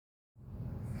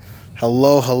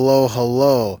Hello, hello,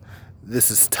 hello.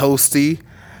 This is Toasty.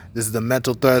 This is the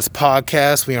Mental Threads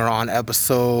podcast. We are on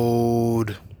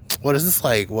episode, what is this,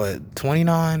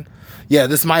 29? Yeah,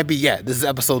 this is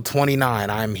episode 29.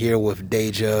 I'm here with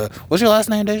Deja. What's your last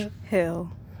name, Deja?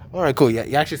 Hill. All right, cool. Yeah,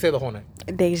 you actually say the whole name.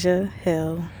 Deja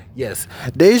Hill. Yes.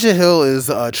 Deja Hill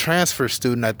is a transfer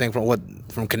student, I think,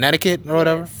 from Connecticut or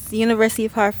whatever? Yes. University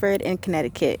of Hartford in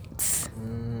Connecticut.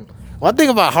 One thing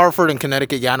about Hartford and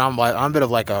Connecticut, and I'm a bit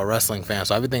of a wrestling fan,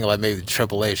 so I've been thinking maybe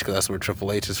Triple H, because that's where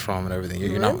Triple H is from and everything.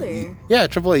 You're really? Yeah,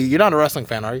 Triple H. You're not a wrestling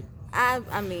fan, are you?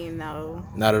 I mean, no.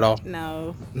 Not at all?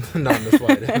 No. Not in the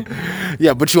slightest.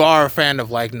 Yeah, but you are a fan of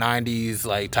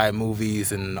 90s type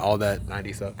movies and all that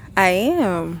 90s stuff. I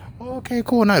am. Okay,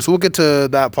 cool, nice. We'll get to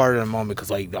that part in a moment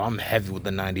because I'm heavy with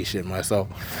the 90s shit myself.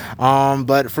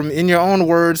 But from in your own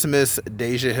words, Miss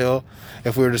Deja Hill,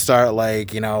 if we were to start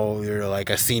you're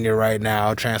a senior right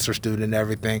now, transfer student and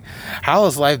everything, how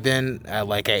has life been at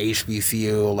at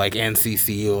HBCU,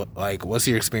 NCCU? What's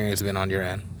your experience been on your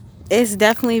end? It's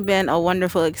definitely been a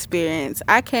wonderful experience.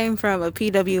 I came from a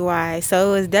PWI, so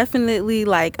it was definitely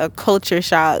a culture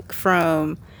shock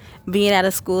from being at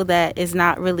a school that is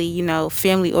not really,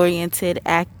 family oriented,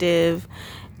 active,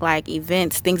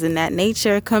 events, things in that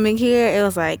nature. Coming here, it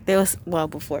was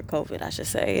before COVID, I should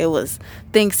say, it was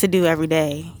things to do every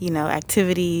day,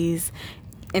 activities,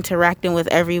 interacting with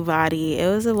everybody. It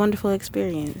was a wonderful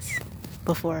experience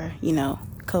before,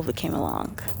 COVID came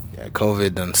along. Yeah,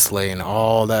 COVID done slaying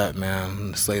all that,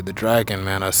 man. Slayed the dragon,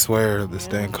 man. I swear, this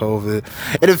dang COVID.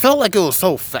 And it felt like it was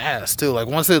so fast, too.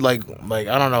 Once it, I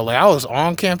don't know, I was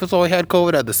on campus while we had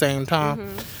COVID at the same time.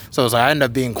 Mm-hmm. So it's I ended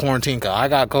up being quarantined because I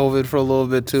got COVID for a little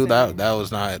bit, too. That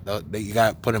was not, you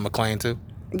got put in McLean, too?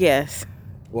 Yes.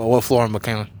 Well, what floor in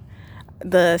McLean?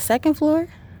 The second floor?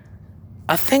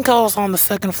 I think I was on the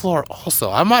second floor also.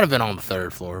 I might have been on the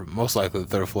third floor, most likely the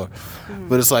third floor. Mm-hmm.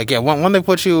 But it's when they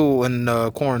put you in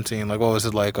quarantine, what was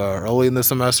it, early in the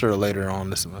semester or later on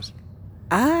the semester?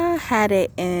 I had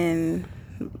it in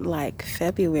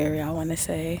February, I want to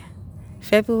say.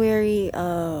 February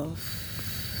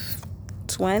of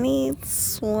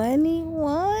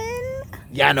 2021?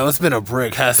 Yeah, I know. It's been a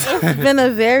brick, hasn't it? It's been a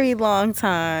very long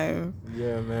time.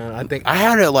 Yeah, man. I think I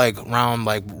had it around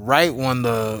right when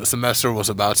the semester was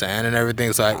about to end and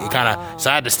everything. So I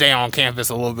had to stay on campus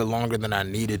a little bit longer than I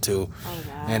needed to,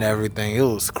 and everything. It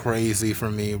was crazy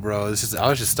for me, bro. I was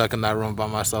just stuck in that room by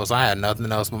myself. So I had nothing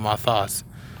else but my thoughts.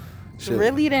 Shit.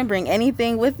 Really? You didn't bring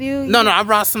anything with you? No, I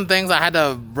brought some things. I had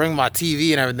to bring my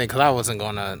TV and everything because I wasn't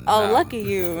gonna. Oh, lucky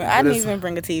you! I didn't even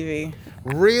bring a TV.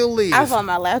 Really? I was on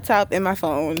my laptop and my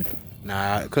phone.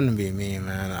 Nah, it couldn't be me,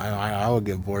 man. I would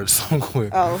get bored so quick.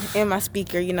 Oh, and my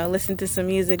speaker, listen to some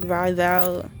music, vibe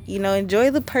out. Enjoy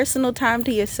the personal time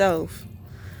to yourself.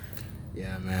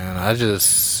 Yeah, man.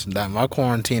 My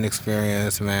quarantine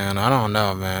experience, man, I don't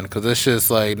know, man. Because it's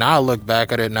just now I look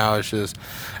back at it now, it's just,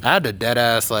 I had to dead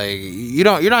ass, you're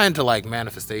not into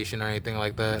manifestation or anything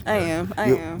like that? I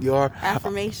am. You are?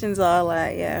 Affirmations, all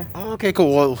that, yeah. Okay,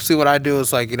 cool. Well, see, what I do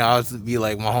is I would be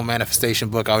my whole manifestation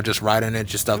book, I would just write in it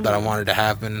just stuff that I wanted to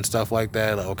happen and stuff like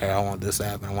that. Okay, I want this to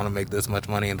happen. I want to make this much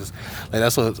money. And just,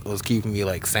 that's what was keeping me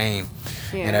sane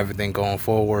and everything going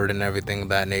forward and everything of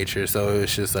that nature. So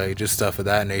it's just just stuff of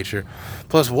that nature.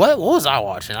 Plus, what was I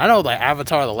watching? I know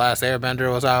Avatar: The Last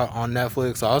Airbender was out on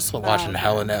Netflix, so I was still watching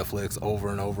hella Netflix over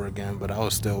and over again, but I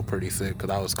was still pretty sick because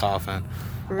I was coughing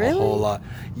a whole lot.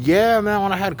 Yeah, man,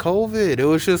 when I had COVID, it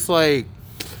was just I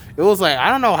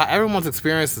don't know how everyone's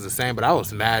experience is the same, but I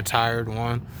was mad tired,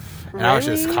 one. And I was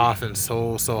just coughing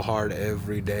so hard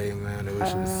every day, man. It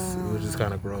was just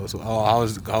kind of gross. Oh, how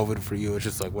was COVID for you? It's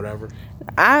just whatever.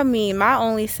 I mean, my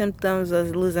only symptoms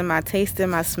was losing my taste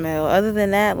and my smell. Other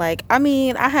than that, I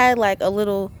had a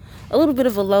little bit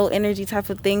of a low energy type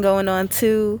of thing going on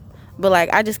too. But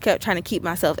I just kept trying to keep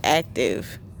myself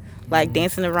active,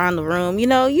 dancing around the room. You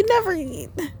never.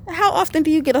 How often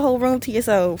do you get a whole room to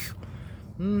yourself?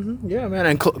 Mm-hmm. Yeah, man,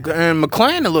 and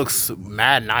McLean, it looks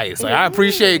mad nice. I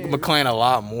appreciate McLean a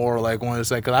lot more. When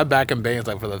it's because I'm back in Baines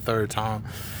for the third time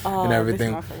and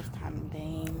everything. This is my first time in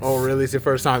Baines. Oh, really? It's your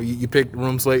first time? You picked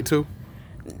rooms late too?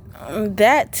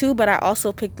 That too, but I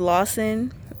also picked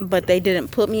Lawson. But they didn't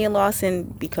put me in Lawson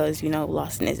because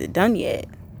Lawson isn't done yet.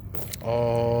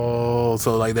 Oh,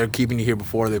 so they're keeping you here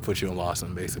before they put you in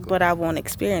Lawson, basically. But I won't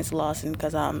experience Lawson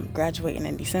because I'm graduating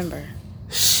in December.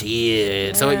 Shit.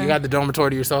 Yeah. So you got the dormitory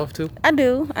to yourself too? I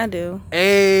do.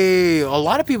 Hey, a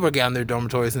lot of people are getting their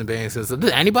dormitories in Baines. Does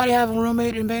anybody have a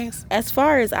roommate in Baines? As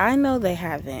far as I know, they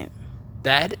haven't.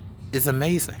 That is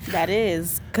amazing. That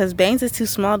is, because Baines is too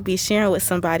small to be sharing with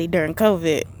somebody during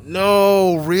COVID.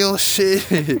 No, real shit.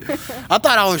 I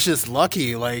thought I was just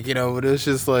lucky, like, but it's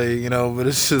just like,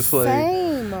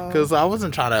 Same. because I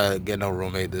wasn't trying to get no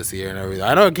roommate this year and everything.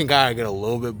 I know it can kind of get a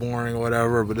little bit boring or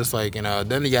whatever, but it's like,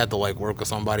 then you have to like work with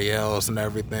somebody else and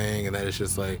everything, and then it's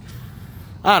just like,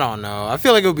 I don't know. I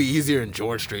feel like it would be easier in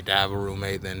George Street to have a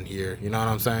roommate than here. You know what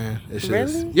I'm saying? It's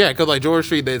just, Really? yeah, because like George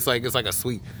Street, it's like a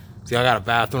suite. So I got a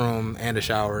bathroom and a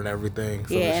shower and everything.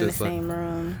 So Yeah, it's in the just like, same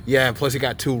room. yeah, and plus you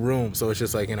got 2 rooms, so it's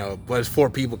just like, but it's 4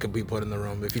 people can be put in the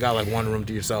room. If you got like 1 room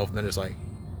to yourself, then it's like,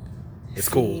 it's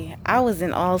cool. I was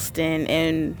in Austin,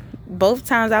 and both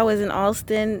times I was in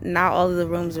Austin, not all of the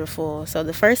rooms were full. So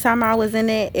the first time I was in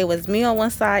it, it was me on one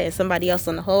side and somebody else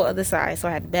on the whole other side. So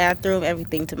I had the bathroom,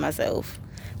 everything to myself.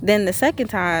 Then the second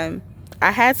time, I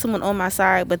had someone on my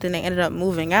side, but then they ended up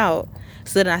moving out.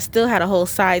 So then I still had a whole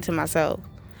side to myself.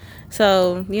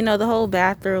 So, the whole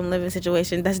bathroom living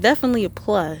situation, that's definitely a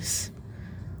plus.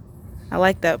 I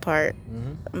like that part.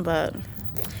 Mm-hmm. But,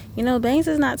 Baines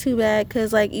is not too bad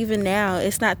because, like, even now,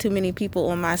 it's not too many people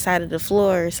on my side of the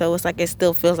floor. So it's like it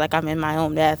still feels like I'm in my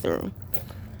own bathroom.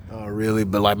 Oh, really?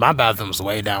 But, like, my bathroom's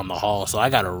way down the hall, so I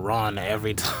got to run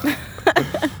every time.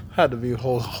 Had to be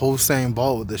whole same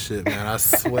boat with this shit, man. I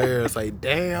swear. It's like,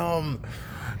 damn.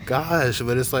 Gosh,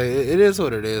 but it's like it is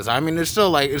what it is. I mean, it's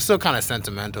still kind of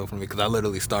sentimental for me because I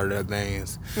literally started at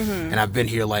Baines, and I've been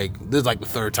here like this is like the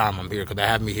 3rd time I'm here because they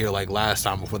had me here like last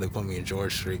time before they put me in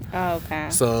George Street. Oh, okay.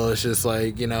 So it's just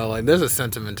like like there's a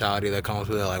sentimentality that comes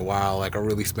with it. Like wow, like I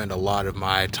really spent a lot of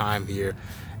my time here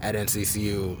at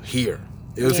NCCU here.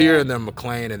 It was here and then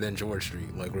McLean and then George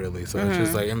Street, like really. So it's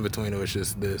just like in between it was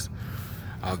just this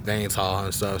Baines Hall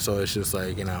and stuff. So it's just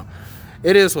like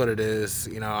it is what it is.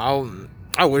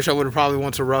 I wish I would have probably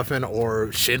went to Ruffin or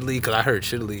Shidley because I heard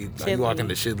Shidley. Like, you walk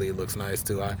into Shidley, it looks nice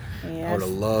too. I would have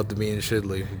loved to be in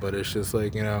Shidley, but it's just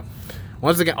like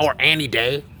once again, or Annie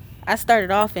Day. I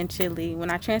started off in Chile.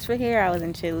 When I transferred here, I was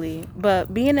in Chile.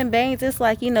 But being in Baines, it's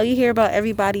like, you hear about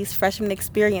everybody's freshman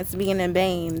experience being in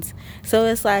Baines. So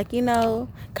it's like,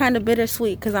 kind of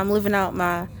bittersweet because I'm living out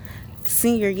my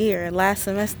senior year, last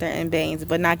semester in Baines,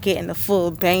 but not getting the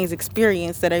full Baines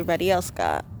experience that everybody else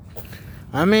got.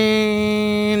 I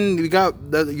mean, you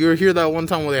were here that one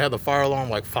time where they had the fire alarm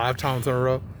like 5 times in a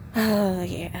row? Oh,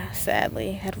 yeah,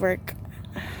 sadly. Had work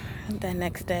that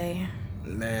next day.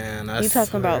 Man, you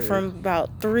talking about from about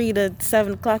 3 to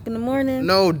 7 o'clock in the morning?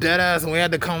 No, dead ass, and we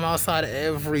had to come outside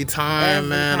every time,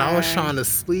 man. I was trying to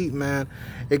sleep, man.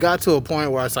 It got to a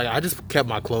point where it's like I just kept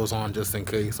my clothes on just in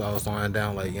case. So I was lying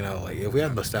down, like like if we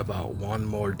had to step out one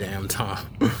more damn time,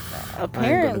 apparently,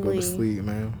 I ain't gonna go to sleep,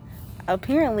 man.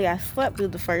 Apparently, I slept through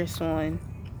the first one,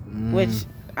 which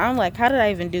I'm like, how did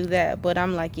I even do that? But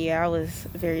I'm like, yeah, I was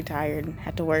very tired and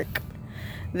had to work.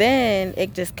 Then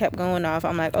it just kept going off.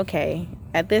 I'm like, okay,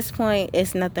 at this point,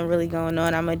 it's nothing really going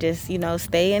on. I'm going to just,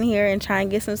 stay in here and try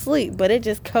and get some sleep. But it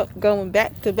just kept going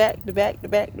back to back to back to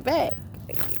back to back.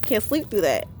 I can't sleep through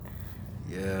that.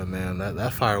 Yeah, man,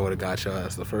 that fire would have got your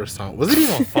ass the first time. Was it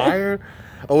even on fire?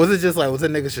 Or was it just like, was it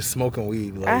niggas just smoking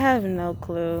weed? Like, I have no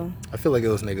clue. I feel like it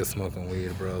was niggas smoking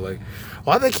weed, bro. Like,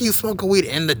 why they keep smoking weed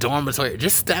in the dormitory?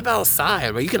 Just step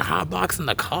outside, bro. You can hotbox in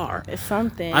the car. It's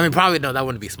something. I mean, probably, no, that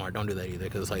wouldn't be smart. Don't do that either,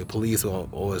 because, like, police will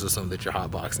always assume that you're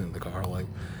hotboxing in the car. Like,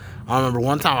 I remember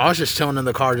one time I was just chilling in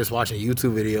the car just watching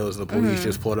YouTube videos, and the police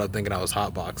just pulled up thinking I was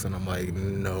hotboxing. I'm like,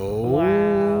 no.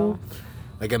 Wow.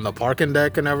 Like, in the parking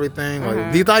deck and everything.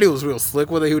 Like, he thought he was real slick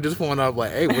with it. He was just pulling up,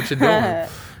 like, hey, what you doing?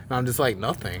 And I'm just like,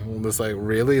 nothing. I'm just like,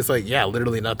 really? It's like, yeah,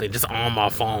 literally nothing. Just on my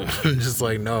phone. Just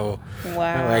like, no.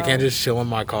 Wow. Like, I can't just chill in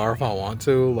my car if I want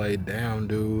to. Like, damn,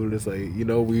 dude. It's like,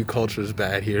 weed culture's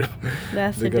bad here.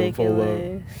 That's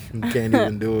ridiculous. You can't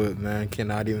even do it, man.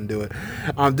 Cannot even do it.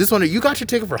 This one, you got your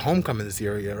ticket for homecoming this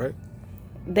year, yeah, right?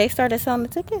 They started selling the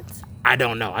tickets? I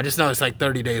don't know. I just know it's like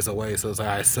 30 days away, so it's like,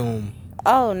 I assume.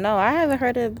 Oh, no. I haven't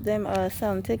heard of them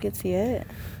selling tickets yet.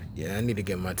 Yeah, I need to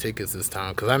get my tickets this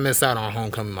time because I missed out on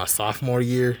homecoming my sophomore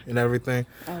year and everything.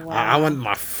 Oh, wow. I went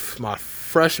my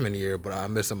freshman year, but I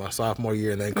missed it my sophomore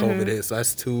year, and then COVID hit, so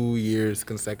that's 2 years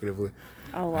consecutively.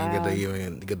 Oh, wow. I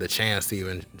didn't get the chance to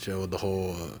even show the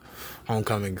whole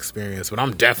homecoming experience, but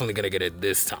I'm definitely going to get it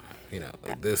this time.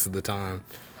 Like this is the time.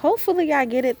 Hopefully I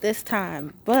get it this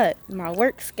time, but my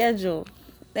work schedule,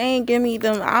 they ain't give me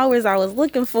them hours I was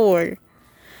looking for.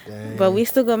 Dang. But we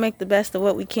still going to make the best of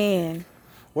what we can.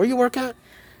 Where you work at?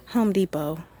 Home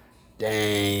Depot.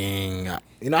 Dang. I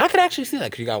could actually see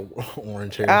that because you got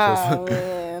orange hair. Oh,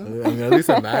 man. I mean, at least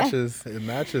it matches. It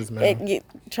matches, man.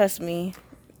 Trust me,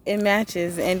 it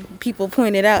matches. And people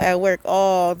point it out at work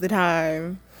all the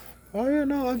time. Oh yeah,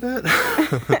 no, I bet.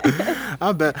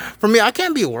 I bet. For me, I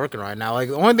can't be working right now. Like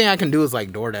the only thing I can do is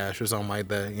like DoorDash or something like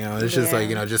that. You know, it's just like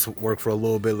Yeah. just work for a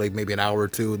little bit, like maybe an hour or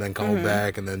two, then come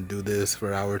back and then do this for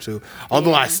an hour or two.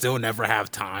 Although I Yeah. still never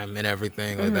have time and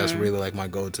everything. Like that's really like my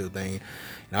go-to thing.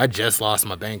 I just lost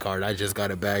my bank card. I just got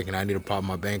it back, and I need to pop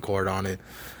my bank card on it,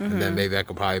 and then maybe I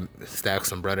could probably stack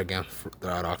some bread again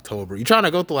throughout October. You trying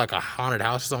to go through like a haunted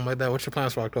house or something like that? What's your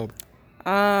plans for October?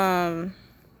 Um.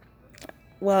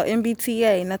 Well,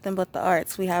 NBTA, nothing but the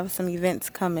arts. We have some events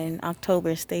coming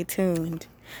October. Stay tuned.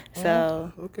 Oh,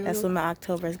 So okay. that's what my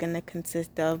October is gonna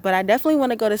consist of. But I definitely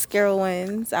want to go to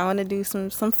Scarowinds. I want to do some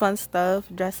fun stuff,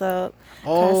 dress up,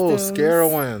 Oh, costumes.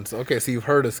 Scarowinds. Okay, so you've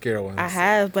heard of I Scarowinds.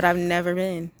 have, but I've never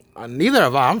been. Neither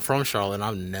have I. I'm from Charlotte, and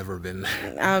I've never been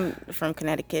there. I'm from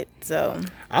Connecticut, so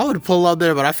I would pull up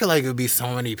there, but I feel like it would be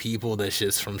so many people that's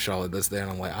just from Charlotte that's there.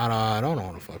 And I'm like, I don't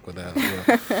want to fuck with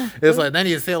that. It's like, then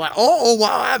you say, like, oh,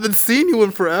 wow, I haven't seen you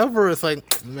in forever. It's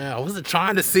like, man, I wasn't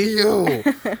trying to see you.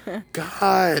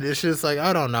 God, it's just like,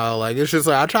 I don't know. Like, it's just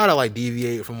like, I try to, like,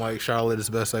 deviate from, like, Charlotte as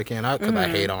best I can. Because I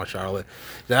hate on Charlotte.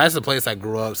 That's the place I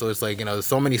grew up. So it's like, there's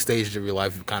so many stages of your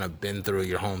life you've kind of been through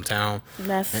your hometown.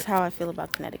 that's how I feel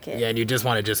about Connecticut. Yeah, and you just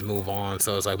want to just move on.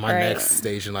 So it's like my Right. next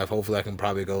stage in life. Hopefully, I can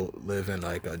probably go live in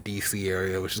like a DC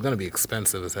area, which is gonna be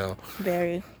expensive as hell.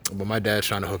 Very. But my dad's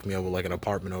trying to hook me up with like an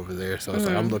apartment over there. So it's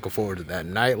like I'm looking forward to that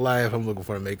nightlife. I'm looking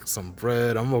forward to making some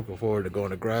bread. I'm looking forward to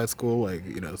going to grad school. Like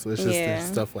so it's just Yeah.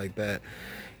 stuff like that.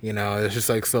 It's just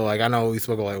like so. Like I know we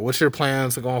spoke about, like, what's your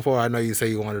plans going forward? I know you say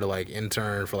you wanted to like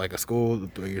intern for like a school,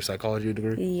 do your psychology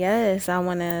degree. Yes, I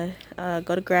want to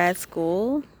go to grad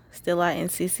school, still at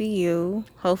NCCU.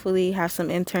 Hopefully, have some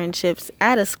internships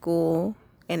at a school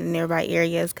in nearby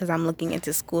areas because I'm looking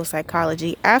into school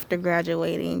psychology after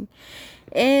graduating.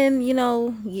 And,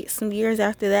 some years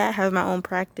after that, have my own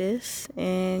practice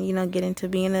and, get into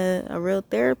being a real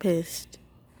therapist.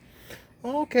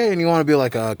 Okay, and you want to be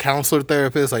like a counselor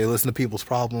therapist, like you listen to people's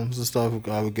problems and stuff,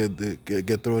 I would get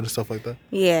through it and stuff like that.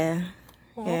 Yeah.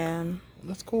 Oh, Yeah.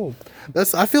 that's cool.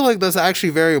 I feel like that's actually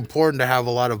very important to have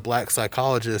a lot of black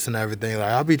psychologists and everything. Like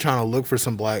I'll be trying to look for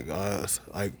some black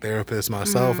like therapists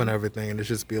myself and everything, and it's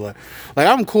just be like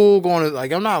I'm cool going to,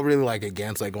 like, I'm not really like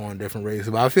against like going to different races,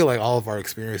 but I feel like all of our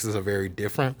experiences are very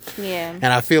different. Yeah. And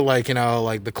I feel like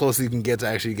like the closer you can get to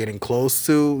actually getting close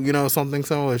to something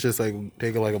similar, it's just like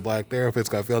taking like a black therapist.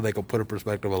 'Cause I feel like they could put in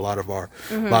perspective a lot of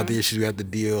about the issues we have to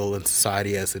deal in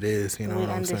society as it is. You know We what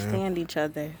I'm saying? understand each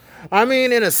other. I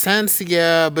mean, in a sense,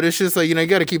 yeah, but it's just like, you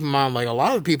got to keep in mind, like, a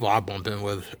lot of the people I bump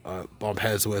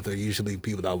heads with are usually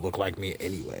people that look like me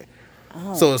anyway.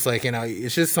 Oh. So it's like,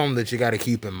 it's just something that you got to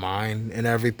keep in mind and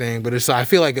everything. But I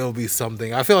feel like it'll be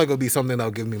something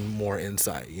that'll give me more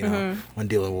insight, on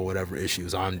dealing with whatever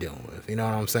issues I'm dealing with. You know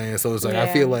what I'm saying? So it's like, I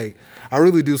Yeah. feel like I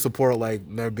really do support, like,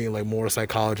 there being, like, more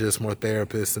psychologists, more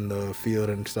therapists in the field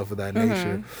and stuff of that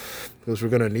nature. Because we're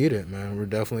going to need it, man. We're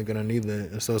definitely going to need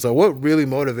it. And so what really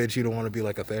motivates you to want to be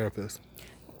like a therapist?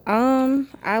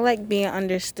 I like being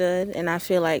understood, and I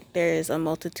feel like there's a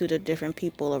multitude of different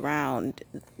people around,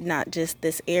 not just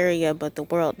this area, but the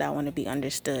world that want to be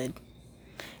understood.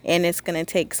 And it's going to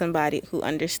take somebody who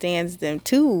understands them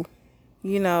to,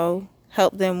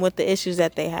 help them with the issues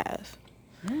that they have.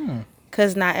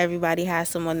 Because not everybody has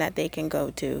someone that they can go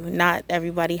to. Not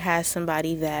everybody has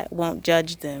somebody that won't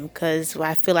judge them, because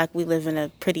I feel like we live in a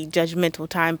pretty judgmental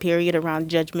time period around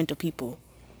judgmental people.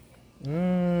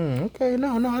 Okay,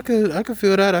 no, I could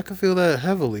feel that. I could feel that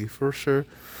heavily, for sure.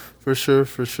 For sure.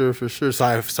 So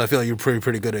I feel like you're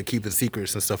pretty good at keeping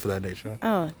secrets and stuff of that nature.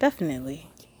 Oh, definitely.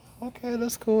 Okay,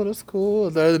 that's cool.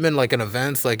 Have there been like an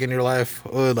events like in your life,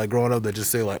 or like growing up, that just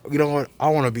say like, you know what, I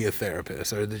want to be a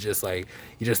therapist, or they just like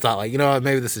you just thought like, you know what,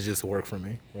 maybe this is just work for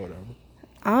me or whatever.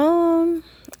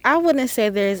 I wouldn't say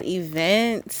there's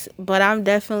events, but I'm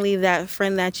definitely that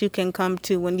friend that you can come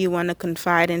to when you want to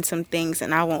confide in some things,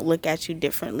 and I won't look at you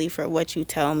differently for what you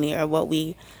tell me or what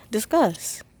we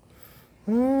discuss.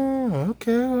 Oh,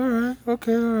 okay, all right.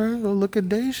 Well, look at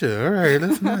Deja. All right,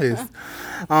 that's nice.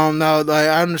 Now like,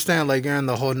 I understand like you're in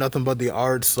the whole nothing but the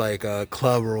arts like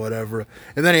club or whatever.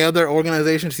 Is there any other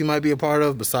organizations you might be a part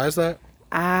of besides that?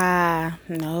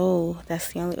 No,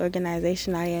 that's the only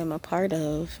organization I am a part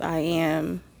of.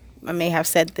 I may have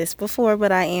said this before,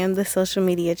 but I am the social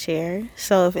media chair.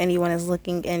 So if anyone is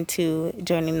looking into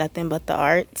joining Nothing But the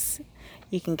Arts,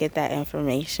 you can get that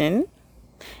information.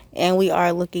 And we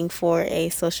are looking for a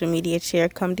social media chair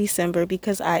come December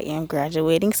because I am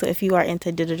graduating. So if you are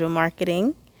into digital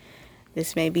marketing,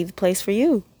 this may be the place for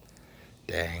you.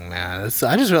 Dang, man. I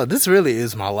just realized this really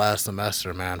is my last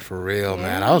semester, man, for real,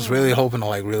 man. I was really Yeah. hoping to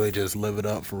like really just live it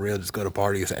up for real, just go to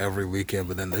parties every weekend,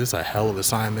 but then there's a hell of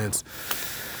assignments,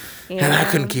 and I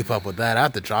couldn't Yeah. keep up with that. I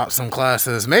have to drop some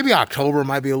classes. Maybe October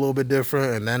might be a little bit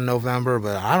different, and then November,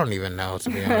 but I don't even know, to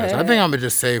be honest. I think I'm gonna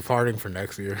just save partying for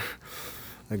next year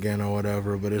again or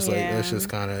whatever, but it's like that's Yeah. just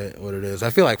kind of what it is. I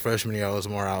feel like freshman year I was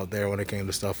more out there when it came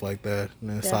to stuff like that, and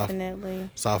then Definitely.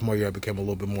 sophomore year I became a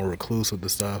little bit more recluse with the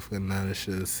stuff, and then it's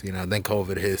just then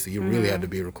COVID hit, so you really had to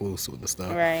be recluse with the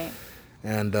stuff. Right.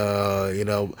 And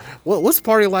what's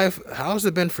party life? How's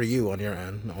it been for you on your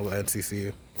end, on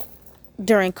NCCU?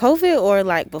 During COVID or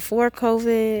like before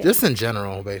COVID? Just in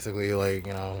general, basically,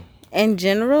 In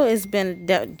general, it's been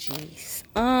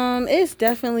it's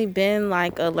definitely been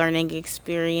like a learning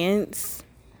experience.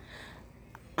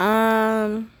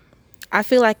 I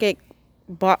feel like it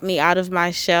brought me out of my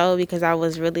shell because I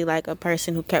was really like a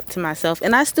person who kept to myself,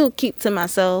 and I still keep to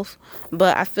myself,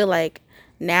 but I feel like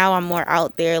now I'm more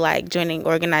out there, like joining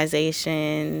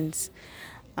organizations,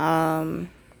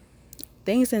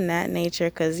 things in that nature,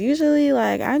 because usually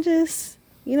like I just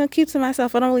keep to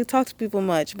myself. I don't really talk to people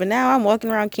much, but now I'm walking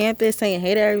around campus saying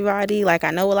hey to everybody, like I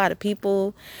know a lot of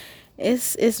people.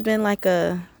 It's been like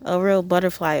a real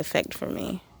butterfly effect for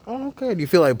me. Oh, okay. Do you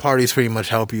feel like parties pretty much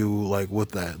help you like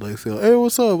with that? Like, say, hey,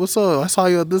 what's up? What's up? I saw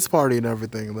you at this party and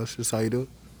everything. That's just how you do it.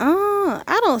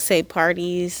 I don't say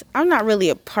parties. I'm not really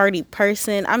a party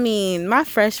person. I mean, my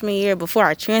freshman year before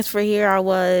I transferred here, I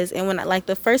was, and when like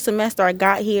the first semester I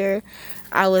got here,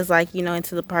 I was like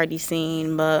into the party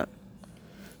scene. But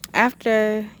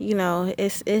after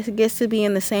it gets to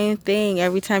being the same thing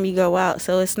every time you go out,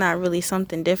 so it's not really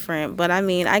something different. But I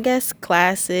mean, I guess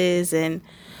classes and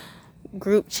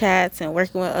group chats and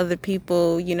working with other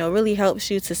people, really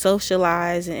helps you to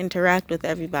socialize and interact with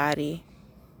everybody.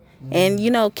 And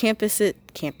campus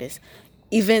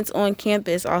events on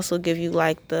campus also give you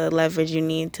like the leverage you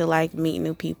need to like meet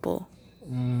new people.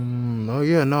 Oh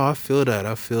yeah, no, I feel that.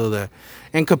 I feel that.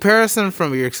 In comparison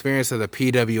from your experience of the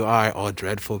PWI, all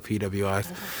dreadful PWIs,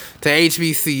 to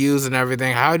HBCUs and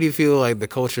everything, how do you feel like the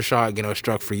culture shock,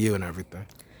 struck for you and everything?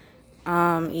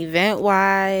 Event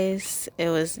wise, it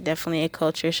was definitely a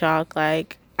culture shock.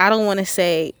 Like, I don't want to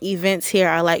say events here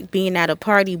are like being at a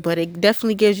party, but it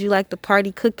definitely gives you like the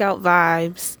party cookout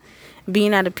vibes.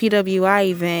 Being at a PWI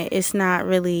event, it's not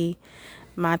really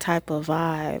my type of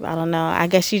vibe. I don't know. I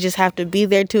guess you just have to be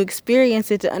there to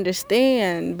experience it to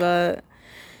understand, but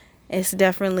it's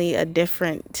definitely a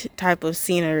different type of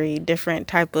scenery, different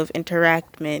type of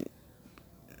interactment.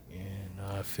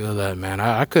 No, I feel that, man.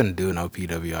 I couldn't do no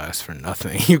PWIs for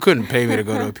nothing. You couldn't pay me to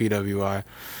go to a PWI.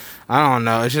 I don't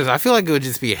know. It's just I feel like it would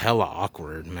just be hella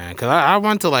awkward, man. Cause I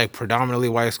went to like predominantly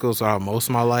white schools throughout most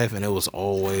of my life, and it was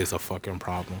always a fucking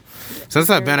problem. Since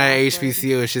I've been at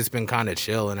HBCU, it's just been kind of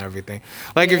chill and everything.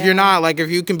 Like if you're not like if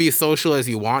you can be social as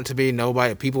you want to be,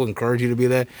 people encourage you to be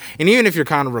that. And even if you're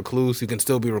kind of recluse, you can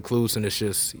still be recluse, and it's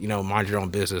just mind your own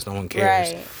business. No one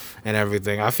cares. Right. And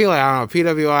everything. I feel like I don't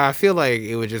know PWI. I feel like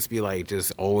it would just be like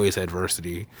just always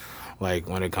adversity. Like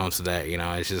when it comes to that,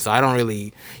 it's just I don't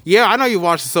really. Yeah, I know you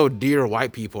watch So Dear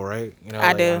White People, right? I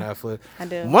like do. on Netflix. I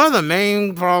do. One of the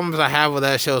main problems I have with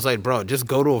that show is like, bro, just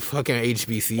go to a fucking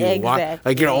HBCU. Exactly. Why?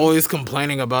 Like you're always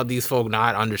complaining about these folk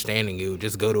not understanding you.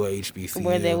 Just go to a HBCU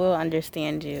Where they will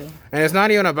understand you. And it's not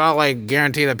even about like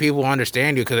guaranteeing that people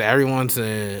understand you because everyone's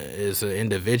is an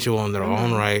individual in their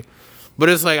own right. But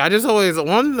it's like I just always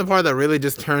one of the part that really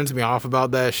just turns me off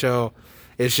about that show.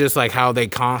 It's just like how they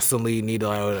constantly need to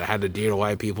like, have the dear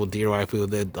white people.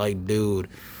 That like, dude,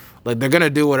 like they're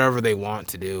gonna do whatever they want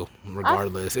to do,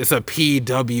 regardless. It's a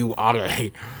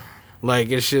PWI. Like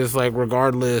it's just like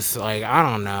regardless. Like I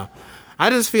don't know. I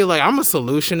just feel like I'm a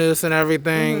solutionist and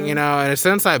everything, And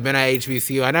since I've been at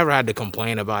HBCU, I never had to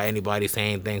complain about anybody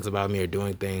saying things about me or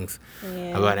doing things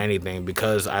about anything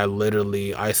because I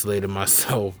literally isolated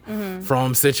myself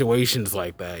from situations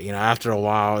like that. After a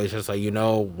while, it's just like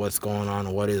what's going on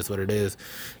and what it is.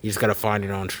 You just gotta find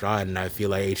your own stride, and I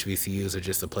feel like HBCUs are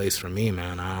just a place for me,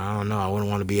 man. I don't know. I wouldn't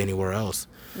want to be anywhere else.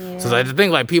 Yeah. So I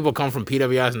think like people come from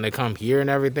PWIs and they come here and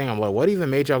everything. I'm like, what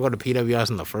even made y'all go to PWIs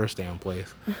in the first damn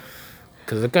place?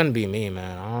 Because it couldn't be me,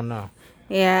 man. I don't know.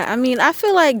 Yeah, I mean, I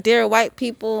feel like Dear White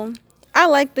People, I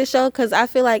like the show because I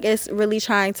feel like it's really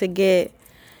trying to get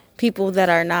people that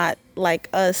are not like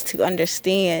us to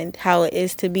understand how it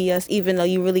is to be us, even though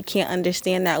you really can't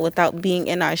understand that without being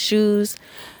in our shoes.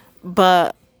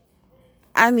 But,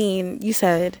 I mean, you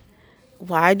said,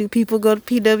 why do people go to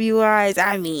PWIs?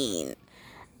 I mean,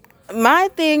 My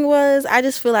thing was, I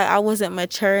just feel like I wasn't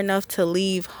mature enough to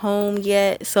leave home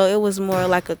yet. So it was more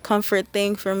like a comfort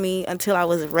thing for me until I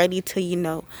was ready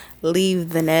to, leave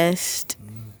the nest.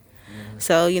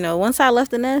 So, once I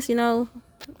left the nest,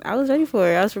 I was ready for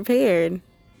it. I was prepared.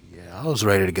 Yeah, I was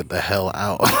ready to get the hell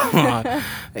out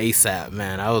ASAP,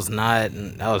 man. I was not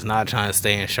trying to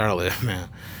stay in Charlotte, man.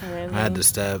 Really. I had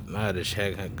to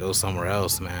check, go somewhere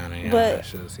else, man. And,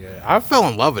 But yeah. I fell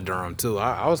in love with Durham too.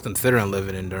 I was considering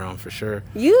living in Durham for sure.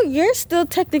 you're still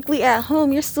technically at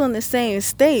home. You're still in the same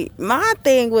state. My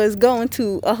thing was going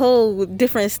to a whole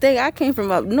different state. I came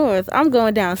from up north. I'm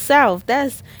going down south.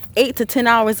 That's 8 to 10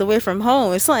 hours away from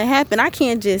home. If something happened, I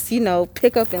can't just,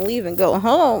 pick up and leave and go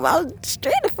home. I was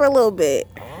stranded for a little bit.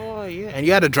 Oh yeah, and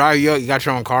you had to drive. You got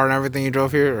your own car and everything. You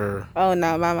drove here, or Oh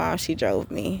no, my mom, she drove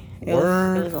me. It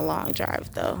was a long drive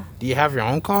though. do you have your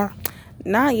own car?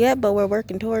 Not yet, but we're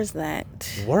working towards that.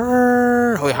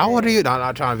 Word. Wait, how old are you?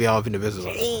 Not trying to be all up in the business.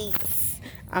 Jeez.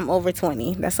 I'm over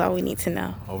 20. That's all we need to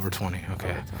know. Over 20.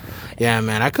 Okay. Yeah,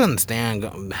 man. I couldn't stand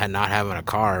not having a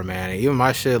car, man. Even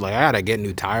my shit, like I gotta get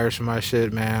new tires for my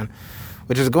shit, man.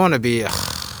 Which is going to be.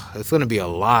 It's going to be a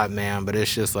lot, man, but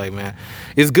it's just like, man,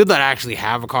 it's good that I actually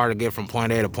have a car to get from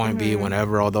point A to point B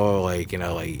whenever, although, like,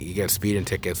 you get speeding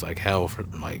tickets like hell for,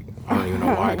 like, I don't even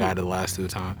know why I got it the last 2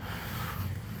 times.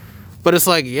 But it's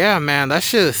like, yeah, man,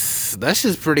 that's just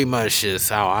pretty much just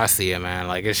how I see it, man.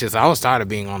 Like, it's just, I was tired of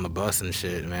being on the bus and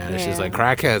shit, man. It's just like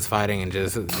crackheads fighting and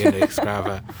just getting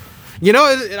scrap.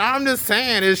 I'm just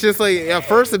saying, it's just like, at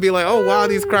first it'd be like, oh, wow,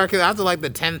 these crackheads, after like the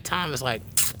 10th time, it's like,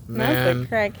 man. Not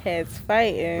the crackheads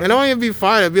fighting. It don't even be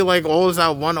fighting. It'd be like, oh, it's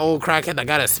that one old crackhead that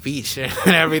got a speech and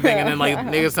everything, and then like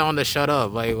niggas telling to shut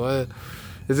up. Like what?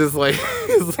 It's just like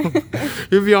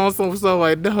you be on some stuff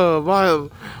like, duh,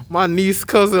 my niece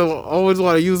cousin always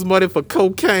want to use money for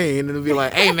cocaine, and it'd be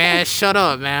like, hey man, shut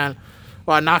up, man,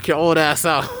 or I knock your old ass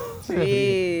out.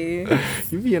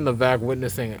 Jeez. You be in the back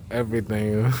witnessing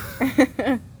everything.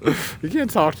 You can't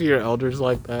talk to your elders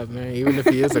like that, man, even if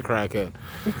he is a crackhead.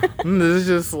 This is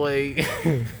just like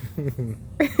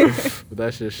but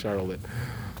that's just Charlotte.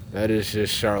 That is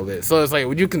just Charlotte. So it's like,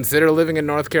 would you consider living in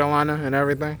North Carolina and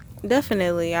everything?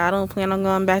 Definitely. I don't plan on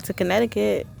going back to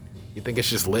Connecticut. You think it's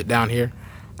just lit down here?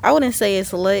 I wouldn't say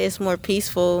it's lit. It's more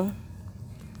peaceful.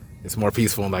 It's more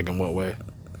peaceful, like in what way?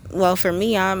 Well, for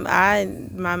me, I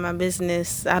mind my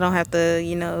business. I don't have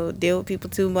to, deal with people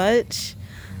too much.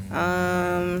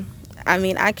 I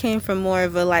mean, I came from more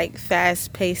of a like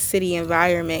fast-paced city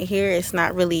environment. Here, it's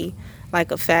not really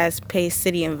like a fast-paced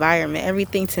city environment.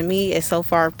 Everything to me is so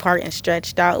far apart and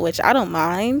stretched out, which I don't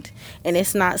mind, and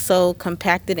it's not so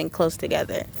compacted and close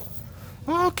together.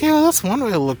 Okay, well, that's one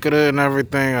way to look at it and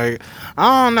everything. Like,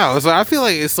 I don't know. So I feel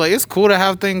like it's cool to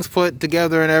have things put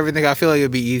together and everything. I feel like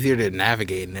it'd be easier to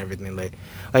navigate and everything. Like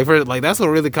that's what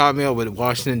really caught me up with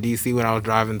Washington D.C. when I was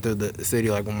driving through the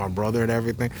city, like with my brother and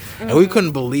everything. And we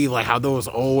couldn't believe like how there was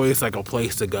always like a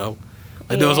place to go.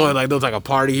 Like there was always like a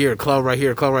party here, a club right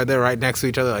here, a club right there, right next to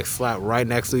each other, like slap right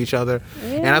next to each other. Yeah.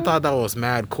 And I thought that was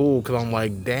mad cool because I'm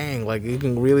like, dang, like you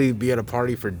can really be at a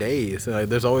party for days. Like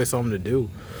there's always something to do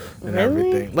and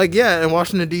everything. Like yeah, in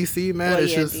Washington D.C., man, Well,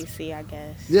 it's just D.C., I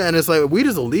guess. Yeah, and it's like weed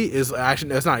is illegal. It's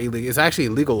not illegal. It's actually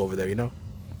illegal over there.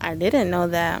 I didn't know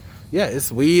that. Yeah, it's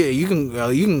weed. You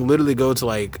can literally go to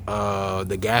like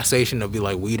the gas station. There'll be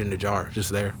like weed in the jar just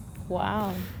there.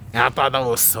 Wow. And I thought that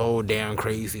was so damn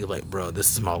crazy. Like, bro, this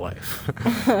is my life.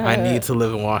 I need to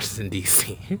live in Washington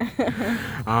D.C.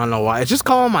 I don't know why. It's just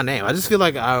calling my name. I just feel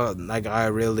like I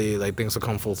really like things will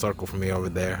come full circle for me over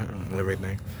there and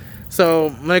everything. So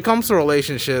when it comes to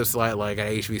relationships, like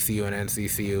at HBCU and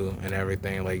NCCU and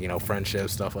everything, like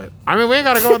friendships, stuff like. I mean, we ain't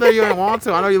gotta go there. You ain't want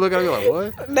to. I know you look at me like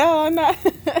what? No, I'm not.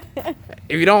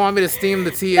 If you don't want me to steam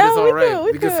the tea, No, it's all right.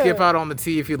 we We can could. skip out on the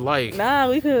tea if you'd like. Nah,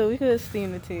 we could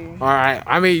steam the tea. All right.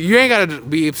 I mean, you ain't gotta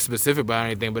be specific about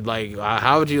anything, but like,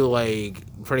 how would you like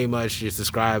pretty much just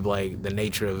describe like the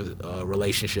nature of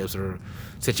relationships or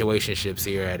situationships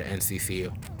here at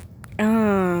NCCU?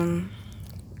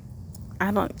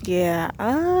 I don't. Yeah.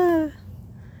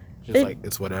 Just like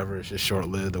it's whatever. It's just short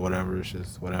lived or whatever. It's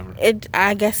just whatever.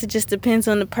 I guess it just depends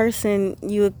on the person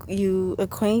you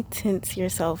acquaintance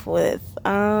yourself with.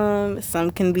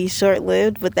 Some can be short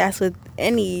lived, but that's with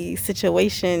any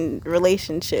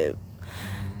relationship.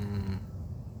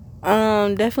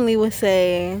 Definitely would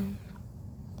say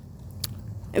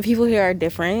people here are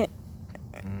different.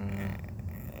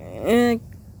 It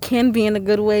can be in a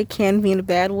good way, can be in a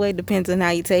bad way. Depends on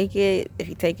how you take it. If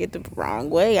you take it the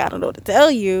wrong way, I don't know what to tell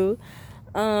you.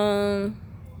 But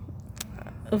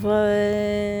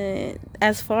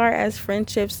as far as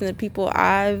friendships and the people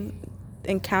I've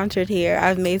encountered here.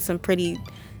 I've made some pretty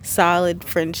solid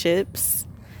friendships.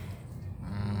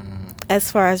 As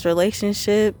far as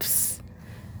relationships,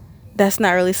 that's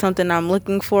not really something I'm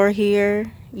looking for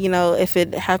here. You know, if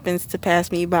it happens to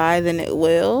pass me by, then it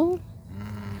will.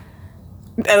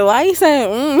 Why are you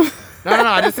saying No.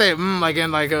 I just say like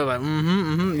in like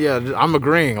yeah. I'm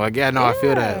agreeing. Like yeah, no, I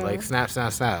feel that. Like snap.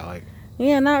 Like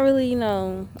yeah, not really. You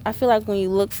know, I feel like when you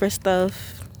look for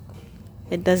stuff,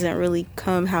 it doesn't really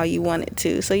come how you want it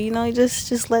to. So you know,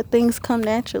 just let things come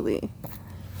naturally.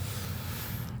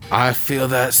 I feel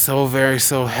that so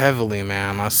heavily,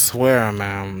 man. I swear,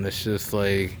 man. It's just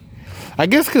like, I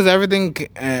guess because everything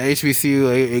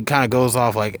HBCU, it kind of goes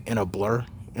off like in a blur,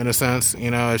 in a sense. You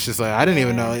know, it's just like I didn't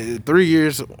even know 3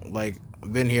 years like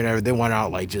been here and everything went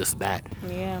out like just that.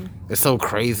 Yeah. It's so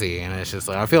crazy, and it's just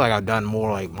like I feel like I've done more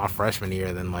like my freshman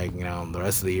year than like the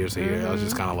rest of the years here. I was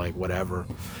just kind of like whatever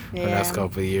the next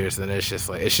couple of years, and it's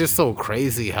just so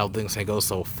crazy how things can go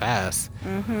so fast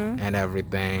and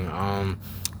everything.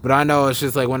 But I know it's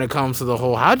just like when it comes to the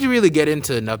whole, how'd you really get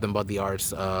into nothing but the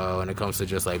arts when it comes to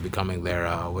just like becoming their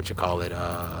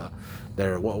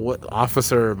their what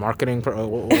officer marketing?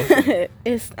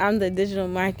 I'm the digital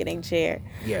marketing chair.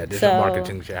 Yeah, digital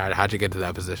marketing chair. How'd you get to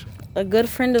that position? A good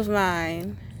friend of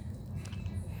mine,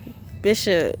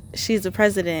 Bishop, she's the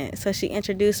president, so she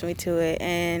introduced me to it.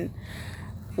 And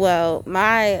well,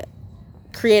 my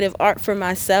creative art for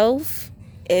myself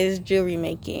is jewelry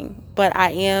making, but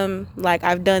I am like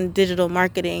I've done digital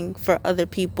marketing for other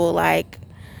people, like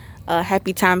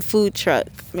Happy Time Food Truck.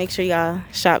 Make sure y'all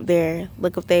shop there,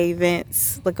 look up their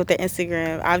events, look up their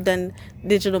Instagram. I've done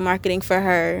digital marketing for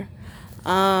her.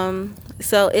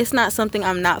 So it's not something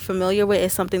I'm not familiar with.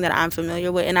 It's something that I'm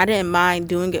familiar with, and I didn't mind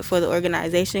doing it for the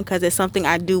organization because it's something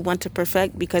I do want to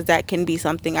perfect, because that can be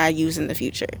something I use in the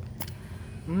future.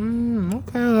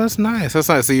 Okay, that's nice. That's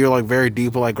nice. So you're like very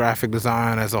deep with like graphic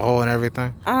design as a whole and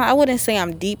everything? I wouldn't say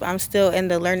I'm deep. I'm still in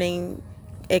the learning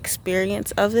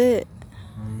experience of it.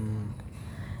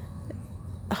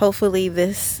 Hopefully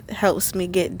this helps me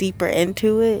get deeper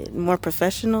into it, more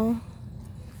professional.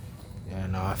 Yeah,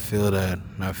 no, I feel that.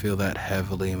 I feel that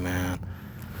heavily, man.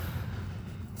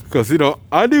 Because,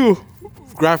 I do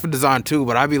graphic design too,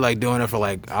 but I be like doing it for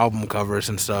like album covers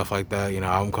and stuff like that.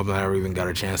 Album covers I never even got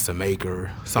a chance to make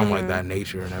or something like that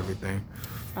nature and everything.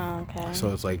 Okay.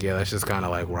 So it's like, yeah, that's just kind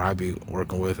of like where I be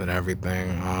working with and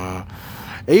everything.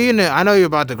 I know you're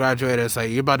about to graduate. It's like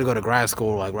you're about to go to grad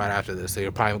school like right after this, so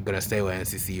you're probably gonna stay with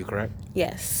NCCU, correct?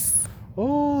 Yes.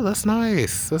 Oh, that's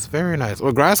nice. That's very nice.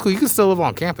 Well, grad school, you can still live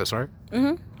on campus, right?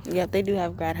 Yep, they do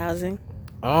have grad housing.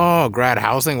 Oh, grad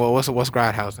housing. Well, what's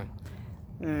grad housing?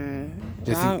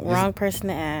 Wrong person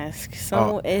to ask.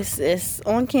 It's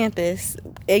on campus.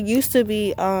 It used to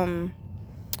be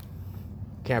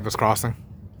Campus crossing.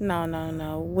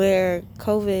 No. Where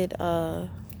COVID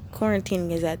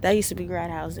quarantining is at. That used to be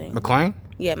grad housing. McLean?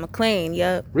 Yeah, McLean.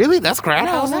 Yep. Really? That's grad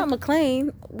No, housing? not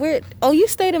McLean. You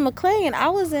stayed in McLean. I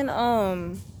was in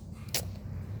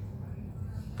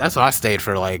That's why I stayed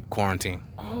for like quarantine.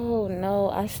 Oh no,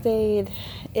 I stayed.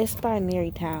 It's by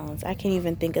Mary Towns. I can't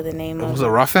even think of the name of it. Was it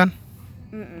Ruffin?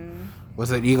 Mm-mm.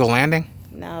 Was it Eagle Landing?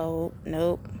 No,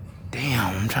 nope.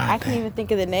 Damn, I'm trying to think. I can't even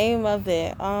think of the name of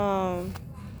it.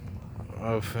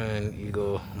 Ruffin,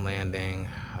 Eagle Landing.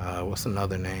 What's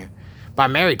another name? By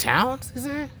Mary Towns, is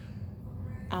it?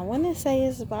 I want to say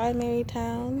it's by Mary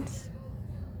Towns.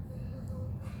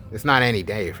 It's not any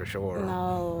day for sure.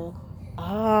 No.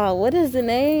 What is the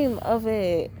name of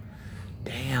it?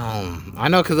 Damn, I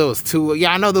know because there was two.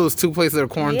 Yeah, I know there was two places that were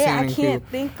quarantining. Yeah, I can't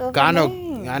think of the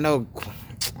name. I know,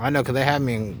 because they had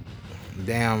me in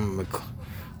damn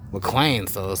McLean,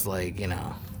 so it's like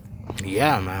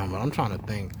yeah, man. But I'm trying to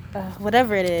think.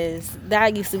 Whatever it is,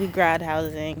 that used to be grad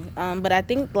housing. But I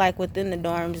think like within the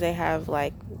dorms they have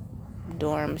like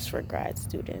dorms for grad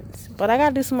students. But I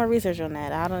gotta do some more research on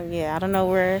that. I don't know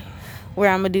where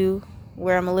I'm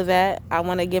gonna live at. I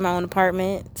want to get my own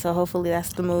apartment, so hopefully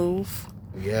that's the move.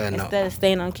 Yeah, instead of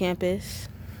staying on campus.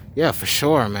 Yeah, for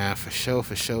sure, man. For sure.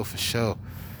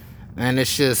 And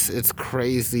it's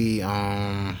crazy.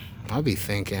 I'll be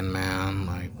thinking, man,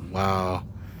 like, wow,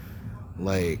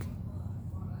 like,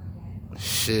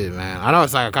 shit, man. I know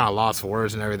it's like I kind of lost for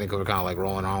words and everything because we're kind of like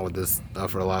rolling on with this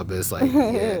stuff for a lot of this. Like,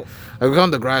 yeah, I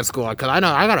come to grad school because I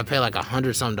know I gotta pay like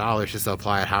 $100 just to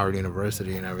apply at Howard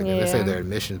University and everything. Yeah. They say their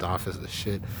admissions office is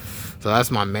shit. So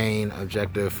that's my main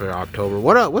objective for October.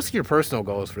 What's your personal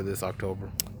goals for this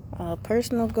October?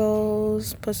 Personal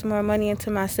goals: put some more money into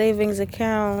my savings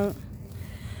account.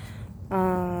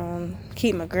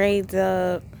 Keep my grades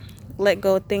up. Let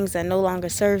go of things that no longer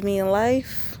serve me in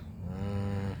life.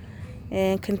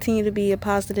 and continue to be a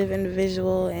positive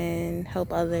individual and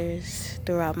help others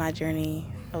throughout my journey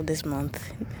of this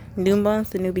month. New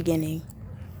month, a new beginning.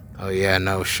 Oh yeah,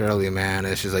 no, surely, man.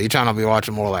 It's just like you trying to be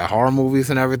watching more like horror movies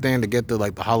and everything to get through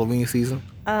like the Halloween season.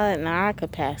 Nah, I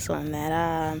could pass on that.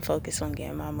 I'm focused on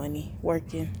getting my money,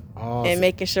 working, Oh, and so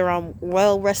making sure I'm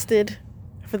well rested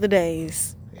for the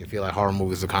days. you feel like horror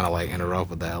movies are kind of like interrupt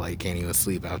with that, like you can't even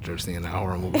sleep after seeing that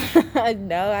horror movie.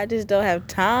 No, I just don't have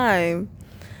time.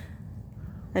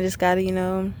 I just gotta,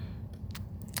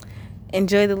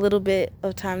 enjoy the little bit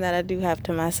of time that I do have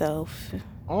to myself.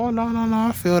 Oh no, no, no!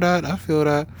 I feel that. I feel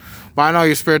that. But I know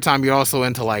your spare time. You're also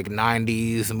into like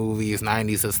 '90s movies,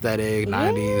 '90s aesthetic,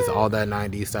 '90s, Yeah. all that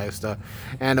 '90s type stuff.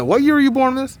 And what year were you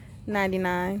born in this?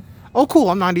 99. Oh, cool.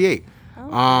 I'm '98.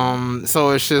 Okay.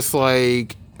 So it's just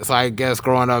like so. I guess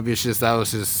growing up, it's just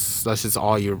that's just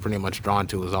all you were pretty much drawn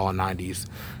to was all '90s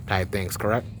type things,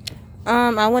 correct?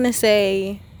 I want to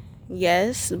say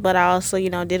yes, but I also,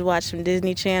 did watch some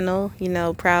Disney Channel,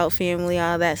 Proud Family,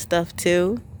 all that stuff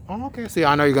too. Oh, okay. See,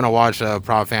 I know you're gonna watch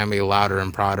Proud Family, Louder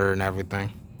and Prouder, and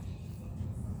everything.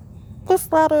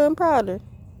 What's Louder and Prouder?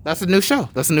 That's a new show.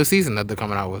 That's a new season that they're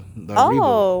coming out with. The reboot.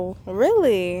 Oh,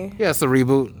 really? Yeah, it's the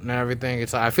reboot and everything.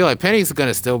 It's I feel like Penny's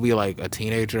gonna still be like a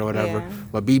teenager or whatever, Yeah.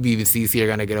 but BB and CC are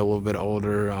gonna get a little bit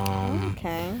older.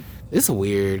 Okay. It's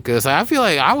weird because I feel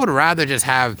like I would rather just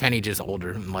have Penny just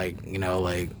older, like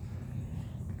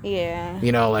Yeah.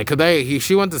 like cause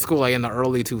she went to school like in the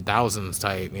early 2000s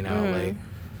type, like.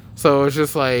 So it's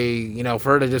just like, for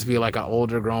her to just be like an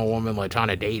older grown woman, like trying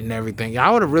to date and everything. Yeah,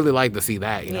 I would have really liked to see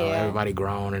that, Yeah. everybody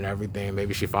grown and everything.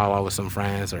 Maybe she fall out with some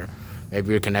friends or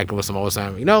maybe you're connected with some old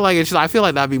time. Like it's just, I feel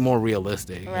like that'd be more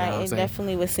realistic. You know what I'm Right. It saying?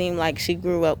 definitely would seem like she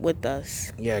grew up with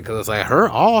us. Yeah, because it's like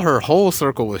all her whole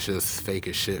circle was just fake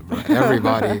as shit, bro.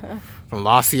 Everybody from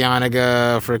La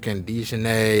Cienega, freaking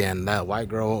Dejanay, and that white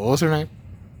girl, what was her name?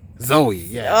 Zoe,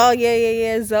 yeah. Oh,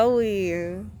 yeah,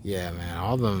 Zoe. Yeah, man,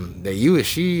 all them,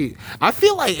 I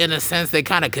feel like in a sense they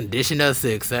kind of conditioned us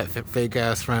to accept fake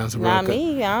ass friends, bro. Not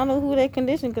me. I don't know who they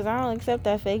conditioned because I don't accept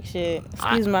that fake shit.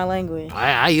 Excuse my language.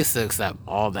 I used to accept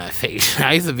all that fake shit.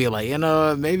 I used to be like,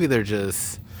 maybe they're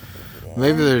just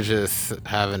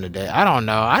having a day. I don't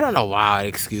know why I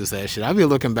excuse that shit. I'd be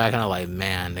looking back and I'm like,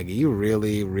 man, nigga, you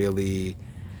really, really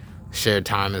shared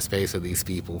time and space with these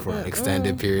people for an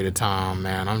extended period of time,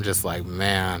 man. I'm just like,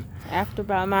 man. After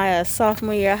about my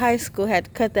sophomore year of high school, had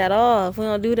to cut that off. We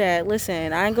don't do that.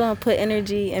 Listen, I ain't gonna put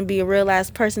energy and be a real ass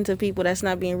person to people that's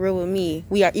not being real with me.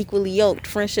 We are equally yoked.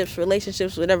 Friendships,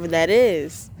 relationships, whatever that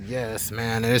is. Yes,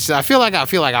 man. And I feel like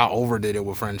I overdid it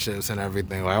with friendships and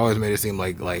everything. Like I always made it seem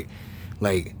like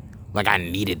I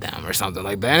needed them or something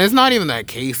like that. And it's not even that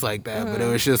case like that, but it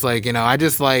was just like, I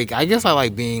guess I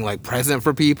like being like present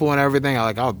for people and everything.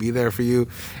 I'll be there for you.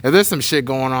 If there's some shit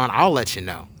going on, I'll let you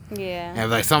know. Yeah. And if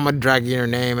like somebody dragging your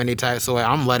name any type of way,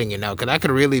 I'm letting you know because that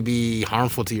could really be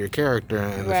harmful to your character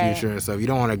in the future and stuff. You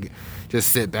don't want to just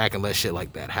sit back and let shit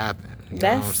like that happen. You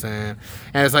know what I'm saying?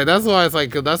 And it's like that's why it's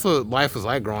like 'cause that's what life was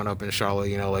like growing up in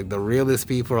Charlotte. Like the realest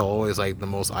people are always like the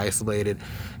most isolated,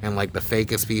 and like the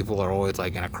fakest people are always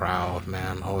like in a crowd,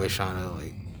 man, always trying to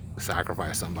like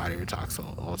sacrifice somebody or talk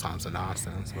all times of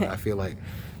nonsense. But I feel like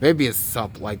maybe it's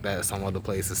something like that at some other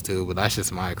places too. But that's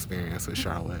just my experience with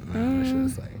Charlotte, man. It's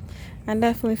just like. I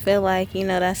definitely feel like,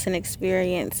 that's an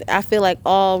experience. I feel like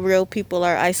all real people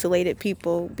are isolated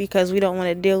people because we don't want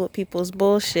to deal with people's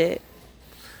bullshit.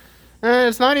 And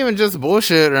it's not even just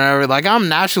bullshit or everything. Like, I'm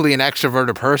naturally an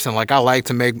extroverted person. Like, I like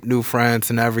to make new friends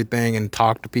and everything and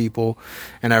talk to people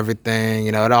and everything.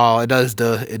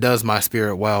 It does my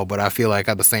spirit well. But I feel like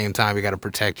at the same time, you got to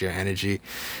protect your energy.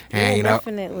 And,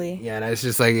 Definitely. Yeah, and it's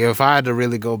just like, if I had to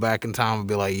really go back in time and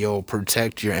be like, yo,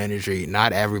 protect your energy.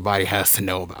 Not everybody has to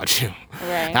know about you.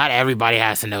 Right. Not everybody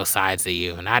has to know sides of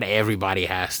you. Not everybody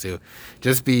has to.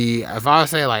 Just be, if I would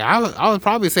say, like, I would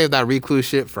probably save that recluse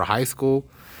shit for high school.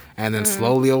 And then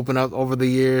slowly open up over the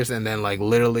years and then like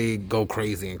literally go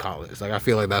crazy in college. Like I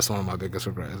feel like that's one of my biggest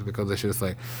regrets because it's just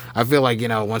like I feel like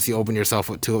once you open yourself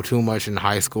up too much in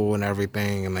high school and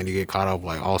everything and then you get caught up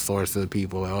like all sorts of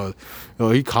people like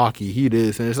he cocky, he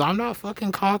this and it's I'm not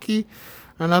fucking cocky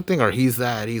or nothing or he's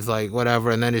that, he's like whatever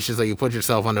and then it's just like you put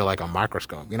yourself under like a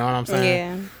microscope, you know what I'm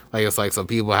saying? Yeah. Like it's like so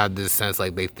people have this sense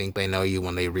like they think they know you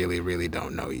when they really, really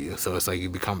don't know you. So it's like you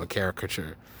become a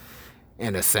caricature.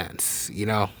 In a sense,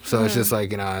 so it's just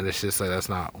like and it's just like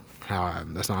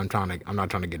I'm not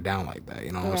trying to get down like that,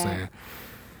 you know what I'm saying?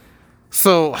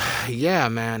 So yeah,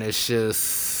 man, it's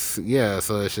just so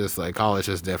it's just like college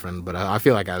is different, but I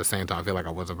feel like at the same time I feel like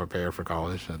I wasn't prepared for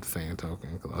college at the same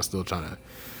token because I was still trying to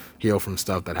heal from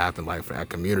stuff that happened like at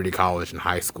community college and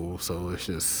high school. So it's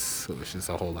just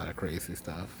a whole lot of crazy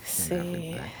stuff and See.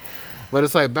 everything. But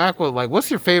it's like back with like, what's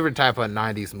your favorite type of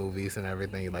 '90s movies and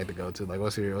everything you like to go to? Like,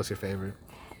 what's your favorite?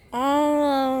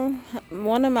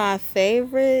 One of my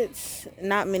favorites.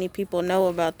 Not many people know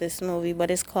about this movie, but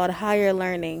it's called Higher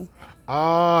Learning.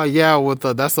 Oh yeah,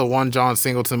 that's the one John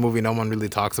Singleton movie no one really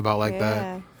talks about like that.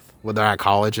 Yeah. When they're at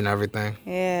college and everything.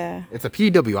 Yeah. It's a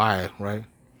PWI, right?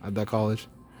 At that college.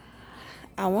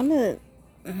 I want to.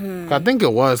 I think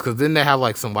it was, because didn't they have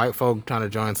like some white folk trying to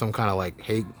join some kind of like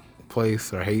hate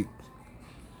place or hate?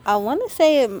 I want to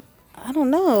say it. I don't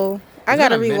know. I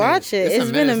gotta rewatch it. It's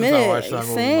been a minute. Since I watched that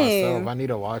movie myself. I need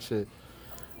to watch it.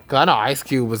 Cause I know Ice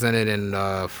Cube was in it, and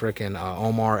freaking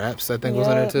Omar Epps, I think, was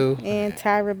in it too. And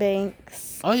Tyra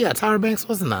Banks. Oh yeah, Tyra Banks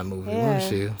was in that movie, wasn't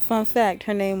she? Fun fact: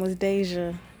 her name was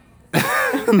Deja. We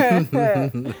ain't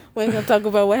gonna talk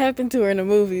about what happened to her in the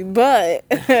movie, but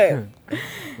yeah,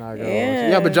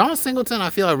 but John Singleton, I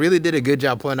feel like really did a good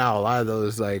job putting out a lot of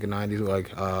those like '90s,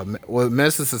 like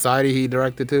Menace to Society. He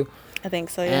directed too. I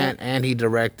think so. Yeah, and he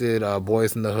directed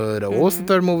Boys in the Hood. What was the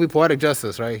third movie? Poetic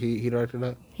Justice, right? He directed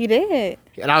that. He did.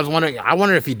 And I was wondering. I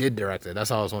wondered if he did direct it.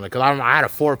 That's all I was wondering. Because I had a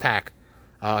 4-pack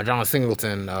John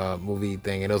Singleton movie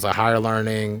thing, and it was like Higher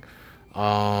Learning.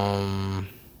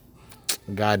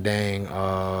 God dang.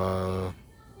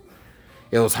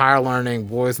 It was Higher Learning,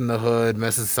 Boys in the Hood,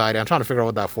 Menace to Society. I'm trying to figure out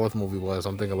what that fourth movie was.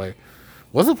 I'm thinking like,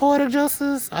 was it Poetic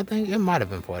Justice? I think it might have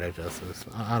been Poetic Justice.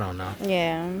 I don't know.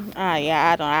 Yeah.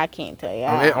 Yeah. I can't tell you.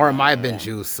 Or it might have been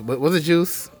Juice. Was it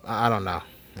Juice? I don't know.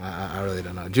 I really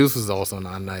don't know. Juice was also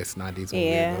a nice '90s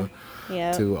movie.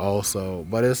 Yeah. Too also,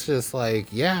 but it's just like,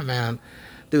 yeah, man,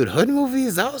 dude, hood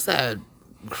movies. That was that.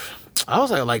 I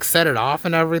was like Set It Off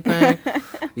and everything.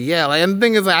 Yeah, like, and the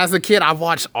thing is, like, as a kid, I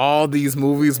watched all these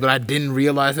movies, but I didn't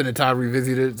realize it until I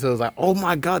revisited it. So I was like, oh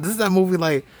my god, this is that movie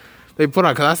like they put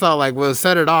on, because I saw like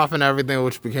Set It Off and everything,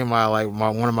 which became my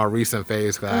one of my recent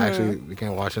faves. Because I actually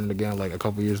began watching it again like a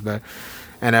couple years back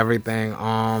and everything.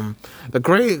 The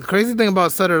crazy thing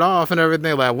about Set It Off and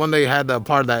everything, like when they had the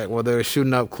part that where they were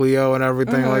shooting up Cleo and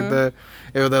everything like that,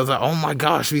 it was like, oh my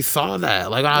gosh, we saw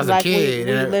that like when I was a kid.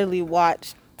 We literally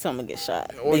watched someone get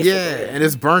shot. Well, yeah, and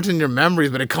it's burnt in your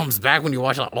memories, but it comes back when you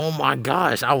watch it, like, oh my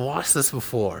gosh, I watched this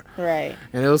before. Right.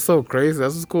 And it was so crazy.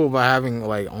 That's what's cool about having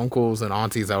like uncles and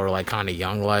aunties that were like kind of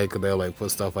young, like they'll like put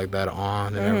stuff like that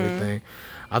on and everything.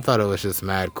 I thought it was just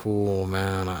mad cool,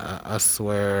 man. I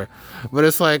swear. But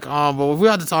it's like, but if we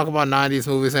had to talk about '90s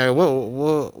movies,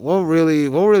 what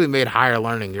really made Higher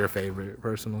Learning your favorite,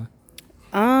 personally?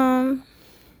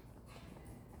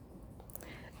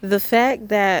 The fact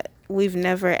that we've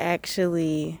never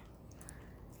actually,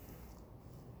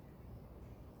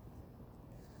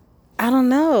 I don't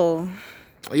know.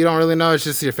 You don't really know? It's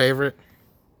just your favorite?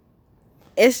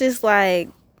 It's just like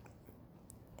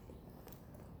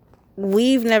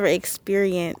we've never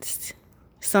experienced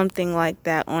something like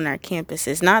that on our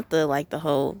campuses. Not the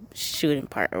whole shooting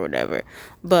part or whatever,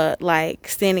 but like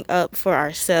standing up for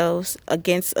ourselves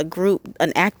against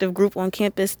an active group on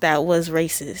campus that was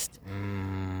racist.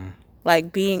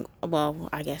 Like being, well,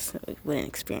 I guess we wouldn't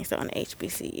experience that on the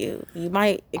HBCU. You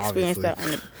might experience that on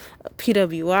the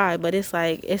PWI, but it's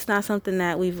like, it's not something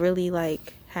that we've really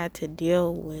like had to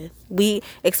deal with. We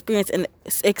experience it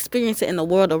in the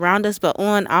world around us, but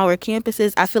on our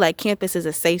campuses, I feel like campus is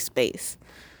a safe space.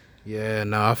 Yeah,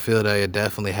 no, I feel that you're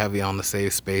definitely heavy on the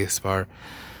safe space part.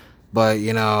 But,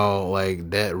 you know,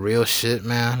 like, that real shit,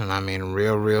 man, and I mean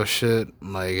real shit,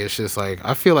 like, it's just, like,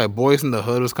 I feel like Boys in the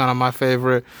Hood was kind of my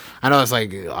favorite. I know it's,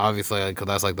 like, obviously, because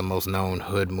that's, like, the most known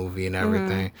hood movie and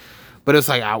everything. But it's,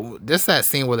 like, just that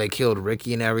scene where they killed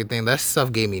Ricky and everything, that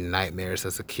stuff gave me nightmares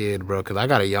as a kid, bro, because I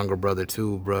got a younger brother,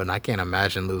 too, bro, and I can't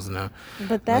imagine losing him,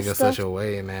 but that's in such a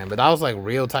way, man. But that was, like,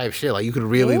 real type shit. Like, you could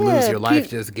really lose your life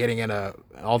just getting in a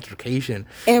altercation.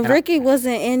 And Ricky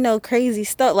wasn't in no crazy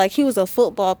stuff. Like, he was a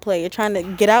football player trying to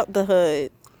get out the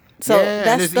hood. So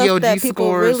that's stuff EOG that people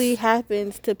scores, really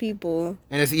happens to people.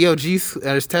 And his EOG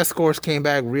and his test scores came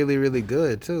back really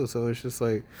good too. So it's just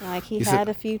like he had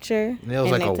a future, and it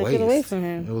was like they a took waste. It away from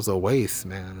him. It was a waste,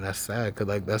 man. That's sad, because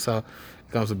like that's how it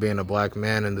comes to being a black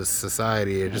man in this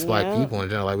society, or just black people in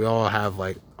general. Like we all have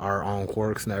like our own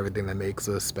quirks and everything that makes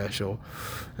us special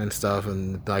and stuff,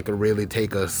 and like really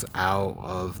take us out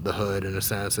of the hood in a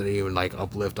sense, and even like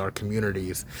uplift our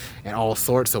communities in all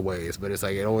sorts of ways. But it's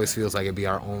like it always feels like it'd be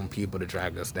our own people to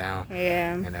drag us down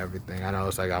Yeah. and everything. I know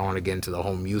it's like I want to get into the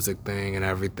whole music thing and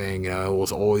everything. You know, it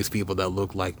was always people that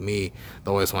looked like me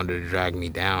that always wanted to drag me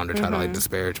down to try to like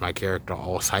disparage my character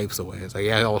all types of ways. Like,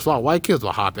 yeah, a lot of white kids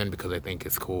will hop in because they think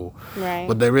it's cool, Right.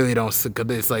 but they really don't. Cause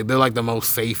it's like they're like the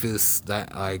most safest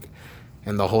that like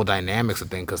in the whole dynamics of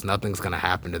things, because nothing's gonna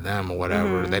happen to them or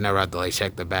whatever. They never have to like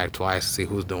check the back twice to see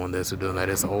who's doing this or doing that.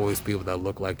 It's always people that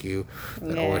look like you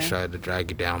that always try to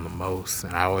drag you down the most,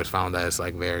 and I always found that it's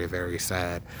like very, very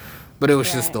sad. But it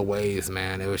was just the ways,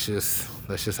 man. It was just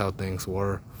that's just how things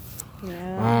were.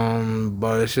 Yeah.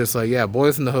 But it's just like, yeah,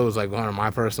 Boys in the Hood was like one of my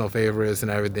personal favorites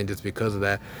and everything just because of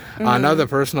that. Another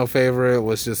personal favorite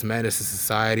was just Menace to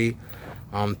Society,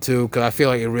 too, because I feel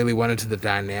like it really went into the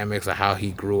dynamics of how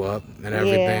he grew up and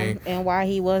everything. Yeah, and why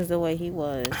he was the way he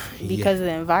was because of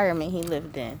the environment he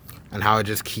lived in. And how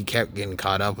he kept getting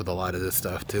caught up with a lot of this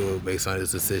stuff too, based on his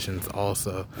decisions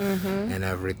also, and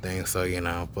everything. So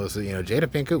plus Jada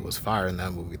Pinkett was fire in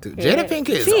that movie too. Yeah. Jada Pinkett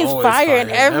is She's always fire in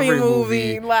every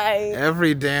movie. Like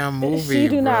every damn movie. She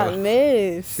do not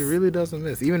miss. She really doesn't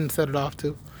miss. Even Set It Off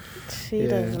too. She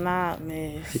does not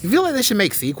miss. You feel like they should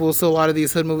make sequels to a lot of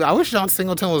these hood movies? I wish John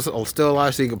Singleton was still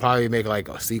alive so he could probably make like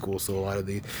a sequel to a lot of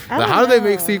these. But how do they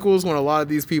make sequels when a lot of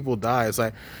these people die? It's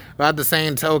like, but at the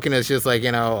same token, it's just like,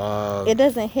 it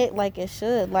doesn't hit like it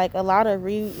should. Like a lot of I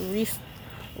was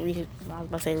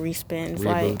about to say respins,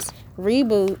 like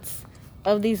reboots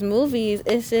of these movies.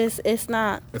 It's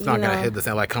not gonna hit the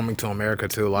same. Like Coming to America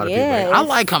too. A lot of people. I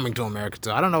like Coming to America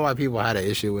too. I don't know why people had an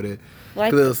issue with it.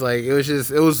 Like,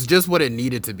 it was just what it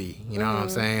needed to be. You know what I'm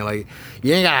saying? Like,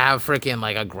 you ain't gotta have freaking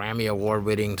like a Grammy Award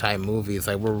winning type movie. It's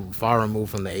like we're far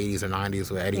removed from the 80s or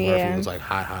 90s where Eddie Murphy was like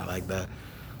hot like that.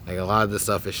 Like a lot of this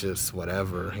stuff is just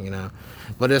whatever,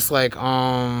 But it's like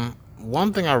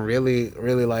one thing I really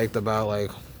really liked about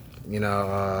like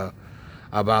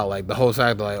about like the whole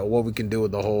fact of like what we can do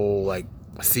with the whole like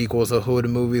sequels of hood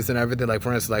movies and everything. Like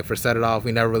for instance, like for Set It Off,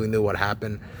 we never really knew what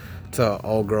happened to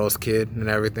old girl's kid and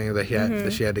everything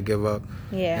that she had to give up.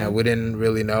 Yeah. And we didn't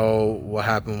really know what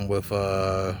happened with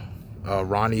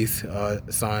Ronnie's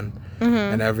son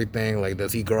and everything. Like,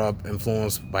 does he grow up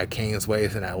influenced by Kane's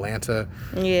ways in Atlanta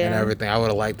and everything? I would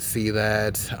have liked to see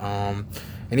that. And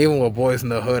even with Boys in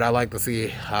the Hood, I like to see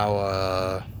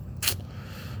how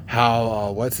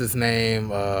what's his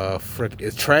name?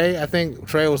 Is Trey? I think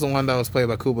Trey was the one that was played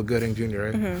by Cuba Gooding Jr.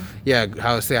 Right? Yeah,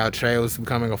 how Trey was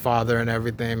becoming a father and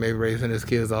everything, maybe raising his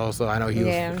kids also. I know he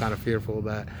was kind of fearful of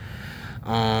that.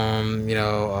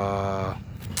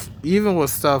 Even with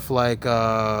stuff like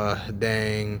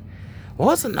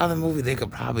what's another movie they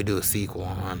could probably do a sequel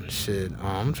on? Shit,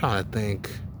 I'm trying to think.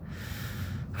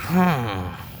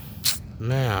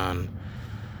 Man.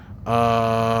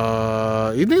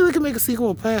 You think they could make a sequel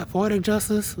of Poetic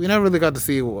Justice? We never really got to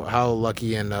see how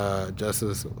Lucky and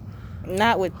Justice.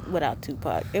 Not without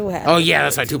Tupac. It would have. Oh yeah,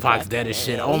 that's right. Tupac's dead as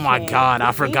shit. Oh my god,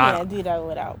 I forgot. You can't do that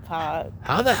without Pac.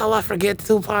 How the hell I forget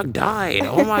Tupac died?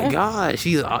 Oh my gosh,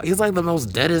 he's like the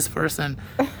most deadest person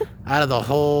out of the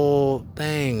whole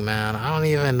thing, man. I don't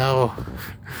even know.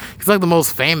 He's like the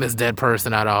most famous dead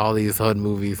person out of all these hood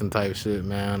movies and type shit,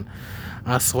 man.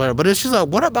 I swear. But it's just like,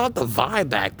 what about the vibe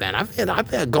back then? I feel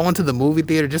going to the movie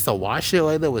theater just to watch shit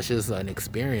like that was just an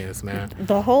experience, man.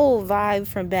 The whole vibe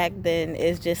from back then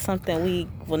is just something we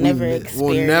will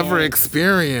never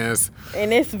experience.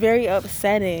 And it's very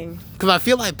upsetting. Because I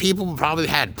feel like people probably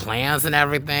had plans and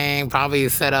everything, probably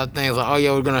set up things like, oh,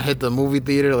 yeah, we're going to hit the movie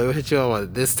theater. Like, we'll hit you up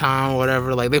at this time or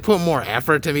whatever. Like, they put more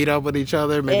effort to meet up with each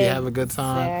other, maybe have a good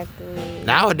time. Exactly.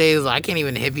 Nowadays, I can't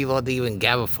even hit people to even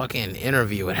have a fucking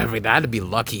interview and everything. I had to be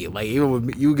lucky. Like, even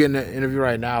with you getting an interview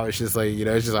right now, it's just like,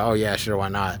 it's just like, oh, yeah, sure, why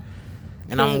not?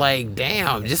 And I'm like,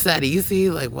 damn, just that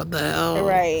easy? Like, what the hell?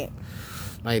 Right.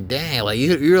 Like, dang, like,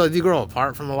 you grow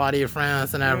apart from a lot of your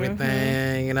friends and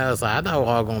everything, It's like, I thought we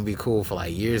were all going to be cool for,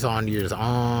 like, years on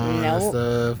and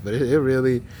stuff. But it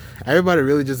really, everybody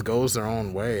really just goes their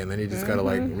own way. And then you just got to,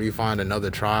 like, re-find another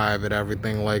tribe and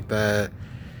everything like that.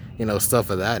 Stuff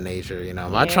of that nature,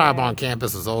 My tribe on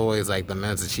campus was always, like, the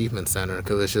Men's Achievement Center,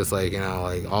 because it's just, like,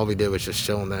 like, all we did was just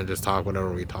chill in there and just talk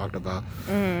whatever we talked about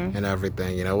and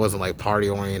everything, It wasn't, like,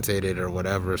 party-orientated or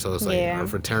whatever, so it's, like, our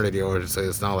fraternity, or so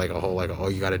it's not, like, a whole, like, oh,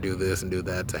 you got to do this and do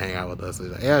that to hang out with us.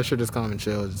 It's like, yeah, sure, just come and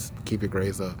chill, just keep your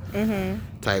grades up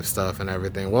type stuff and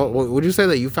everything. What would you say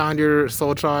that you found your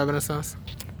soul tribe, in a sense?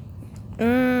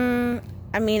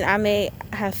 I mean, I may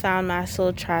have found my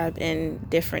soul tribe in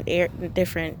different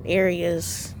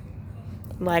areas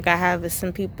Like, I have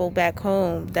some people back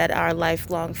home that are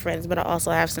lifelong friends, but I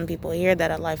also have some people here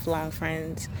that are lifelong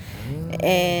friends.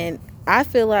 And I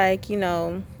feel like,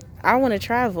 I want to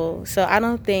travel. So I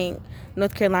don't think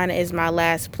North Carolina is my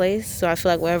last place. So I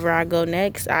feel like wherever I go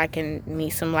next, I can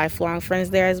meet some lifelong friends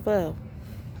there as well.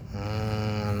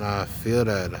 I feel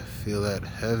that. I feel that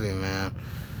heavy, man.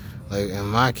 Like, in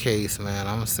my case, man,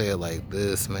 I'm gonna say it like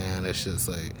this, man. It's just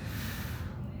like,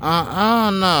 I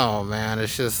don't know, man.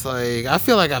 It's just like, I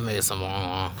feel like I made some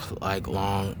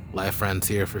long life friends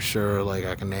here for sure. Like,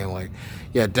 I can name, like,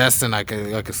 yeah, Destin, I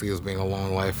could see as being a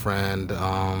long life friend.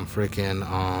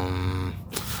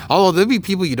 Although there'd be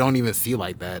people you don't even see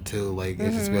like that too. Like,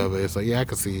 it's just, but it's like, yeah, I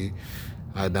could see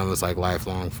them as like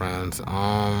lifelong friends.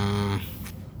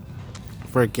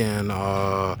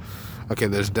 Okay,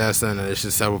 there's Destin, and there's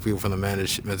just several people from the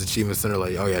Men's Achievement Center.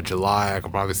 Like, oh yeah, July, I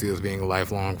could probably see us being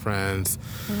lifelong friends,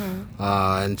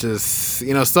 and just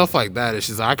stuff like that. It's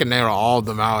just I can narrow all of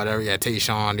them out. Yeah,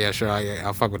 Tayshawn, yeah, sure, I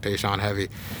fuck with Tayshawn heavy,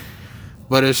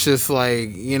 but it's just like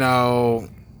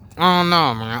I don't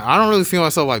know, man. I don't really see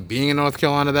myself like being in North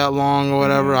Carolina that long or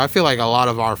whatever. I feel like a lot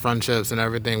of our friendships and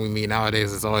everything we meet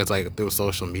nowadays is always like through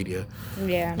social media.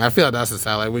 Yeah. And I feel like that's the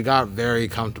side. Like, we got very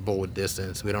comfortable with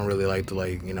distance. We don't really like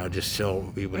to just chill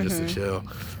with people just to chill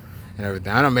and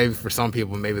everything. I know maybe for some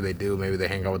people, maybe they do. Maybe they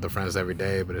hang out with their friends every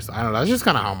day. But I don't know. That's just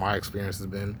kind of how my experience has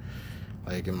been.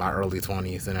 Like, in my early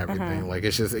 20s and everything. Like,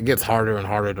 it gets harder and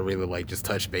harder to really like just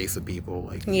touch base with people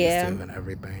like you used to and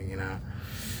everything.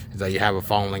 It's like you have a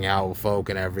falling out with folk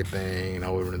and everything. It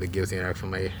really gives you an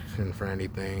explanation for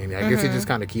anything. And I guess you just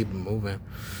kind of keep it moving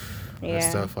and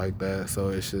stuff like that. So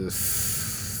it's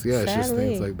just, it's just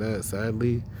things like that.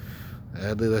 Sadly,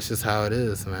 that's just how it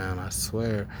is, man. I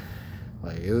swear.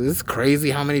 Like, it's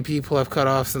crazy how many people have cut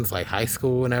off since like high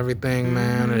school and everything,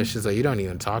 man. And it's just like you don't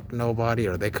even talk to nobody,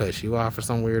 or they cut you off for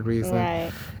some weird reason.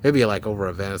 Right. It'd be like over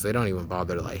events. They don't even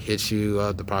bother to like hit you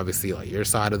up to probably see like your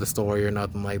side of the story or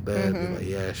nothing like that. Be like,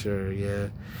 yeah, sure, yeah.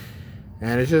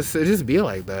 And it just be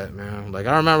like that, man. Like,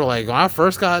 I remember like when I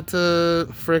first got here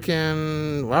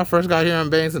in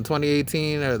Banks in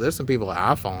 2018, there's some people that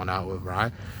I've fallen out with,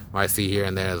 right? I see here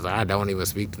and there, like, I don't even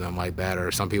speak to them like that, or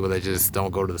some people that just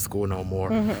don't go to the school no more.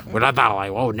 But I thought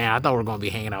like, whoa, now I thought we were gonna be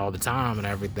hanging out all the time and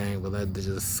everything, but that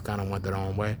just kind of went their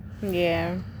own way.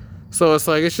 Yeah. So it's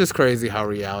like, it's just crazy how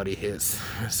reality hits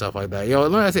and stuff like that. Yo,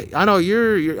 let me say, I know are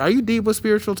you deep with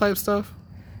spiritual type stuff?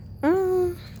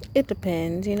 It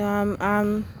depends.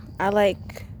 I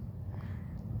like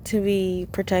to be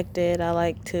protected. I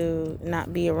like to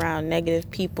not be around negative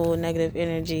people, negative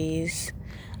energies.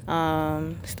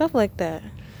 Stuff like that.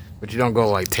 But you don't go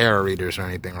like tarot readers or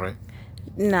anything, right?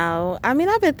 No. I mean,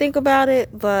 I've been thinking about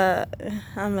it, but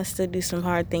I must still do some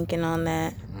hard thinking on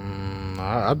that.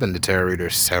 I've been to tarot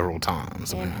readers several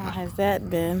times. And how has that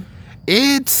been?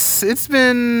 It's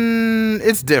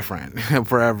different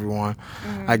for everyone.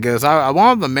 I guess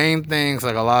one of the main things,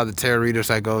 like a lot of the tarot readers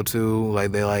I go to,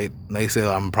 like they say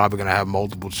I'm probably gonna have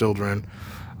multiple children.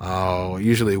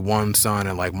 Usually one son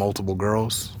and like multiple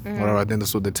girls. Whatever, I think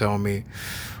that's what they tell me,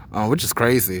 which is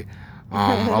crazy.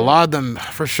 A lot of them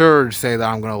for sure say that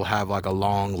I'm gonna have like a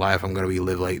long life. I'm gonna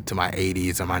live like to my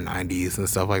 80s or my 90s and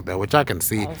stuff like that, which I can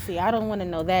see. Oh, see, I don't want to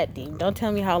know that deep. Don't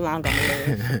tell me how long I'm gonna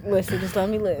live. Listen, just let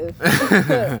me live.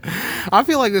 I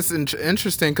feel like it's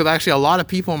interesting because actually a lot of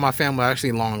people in my family are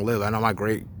actually long lived. I know my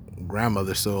great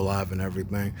grandmother's still alive and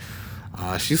everything.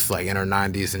 She's like in her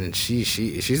 90s, and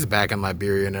she's back in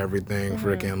Liberia and everything.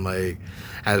 Freaking like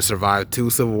had to survive 2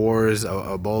 civil wars,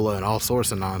 Ebola, and all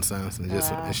sorts of nonsense, and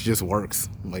she just works.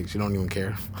 Like, she don't even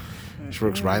care. She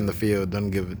works right in the field,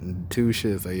 doesn't give 2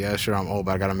 shits. Like, yeah, sure, I'm old,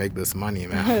 but I gotta make this money,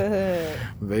 man.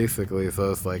 Basically, so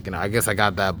it's like, I guess I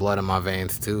got that blood in my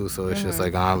veins too. So it's just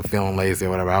like I'm feeling lazy or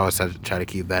whatever. I always try to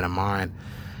keep that in mind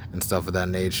and stuff of that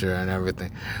nature and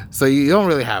everything. So you don't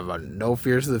really have no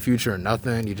fears of the future or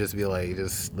nothing. You just be like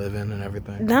just living and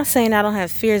everything. Not saying I don't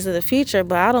have fears of the future,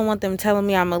 but I don't want them telling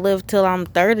me I'm gonna live till I'm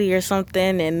 30 or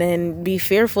something and then be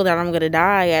fearful that I'm gonna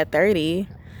die at 30.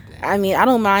 I mean, I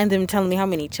don't mind them telling me how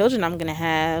many children I'm gonna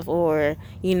have or,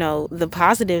 the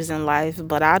positives in life,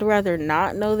 but I'd rather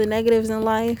not know the negatives in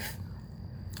life.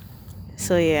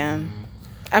 So yeah.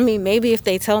 I mean, maybe if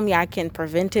they tell me I can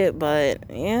prevent it, but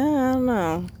yeah, I don't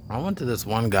know. I went to this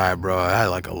one guy, bro. I had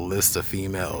like a list of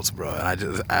females, bro, and I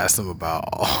just asked him about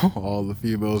all the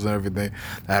females and everything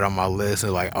that I had on my list.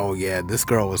 And like, oh yeah, this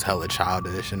girl was hella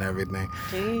childish and everything.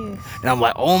 Jeez. And I'm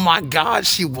like, oh my god,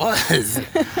 she was.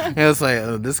 And it was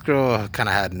like, this girl kind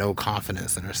of had no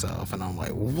confidence in herself, and I'm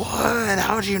like, what?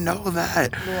 How'd you know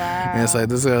that? Wow. And it's like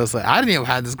this girl was like, I didn't even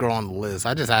have this girl on the list.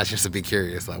 I just asked just to be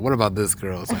curious, like, what about this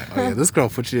girl? It's like, oh yeah, this girl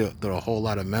put you through a whole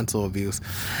lot of mental abuse,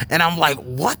 and I'm like,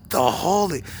 what the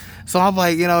holy? So I'm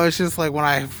like, it's just like when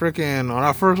I first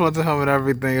went to him and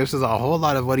everything, it's just a whole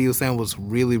lot of what he was saying was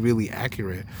really, really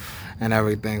accurate and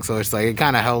everything. So it's like, it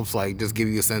kind of helps, like, just give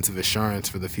you a sense of assurance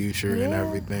for the future and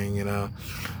everything,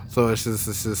 So it's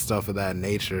just stuff of that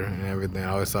nature and everything. I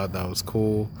always thought that was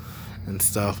cool and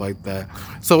stuff like that.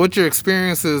 So what's your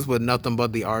experiences with nothing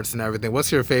but the arts and everything?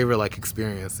 What's your favorite, like,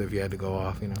 experience if you had to go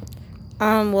off,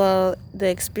 Well, the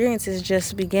experience is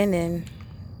just beginning.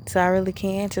 So I really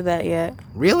can't answer that yet.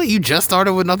 Really? You just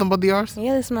started with nothing but the arts?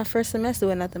 Yeah, this is my first semester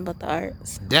with nothing but the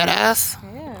arts. Dead ass?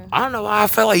 Yeah. I don't know why I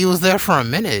felt like you was there for a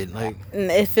minute. Like,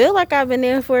 It feel like I've been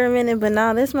there for a minute, but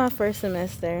no, this is my first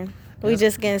semester. We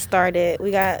just getting started.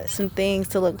 We got some things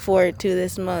to look forward to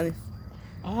this month.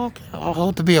 okay, I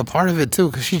hope to be a part of it too,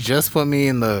 because she just put me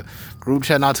in the group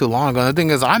chat not too long ago. The thing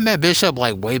is, I met Bishop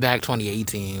like way back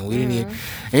 2018. We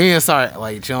didn't start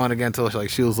like chilling again until like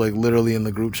she was like literally in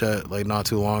the group chat like not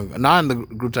too long. Not in the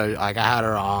group chat. Like I had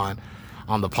her on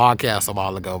the podcast a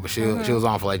while ago, but she was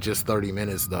on for like just 30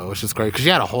 minutes though. It's just great because she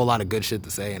had a whole lot of good shit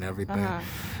to say and everything.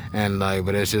 And like,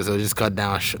 but it'll just cut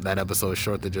down that episode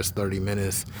short to just 30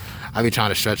 minutes. I be trying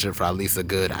to stretch it for at least a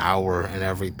good hour and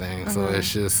everything. So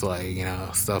it's just like,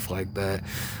 stuff like that.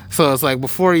 So it's like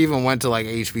before you even went to like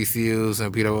HBCUs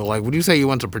and PW, like, would you say you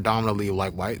went to predominantly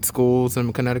like white schools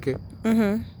in Connecticut?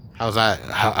 Mm-hmm. How's that?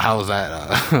 How was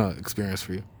that experience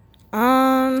for you?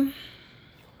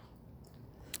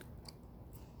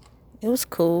 It was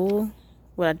cool.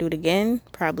 Would I do it again?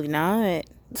 Probably not.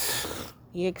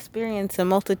 You experience a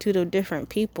multitude of different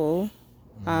people,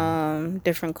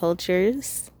 different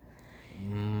cultures.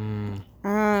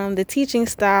 The teaching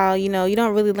style, you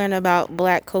don't really learn about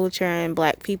black culture and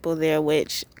black people there,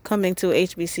 which coming to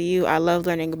HBCU, I love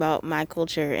learning about my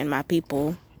culture and my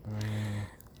people.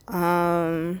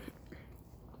 As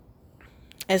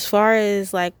far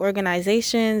as like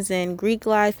organizations and Greek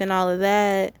life and all of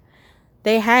that,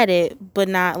 they had it, but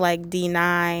not like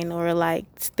D9 or like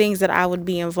things that I would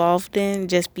be involved in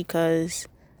just because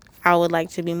I would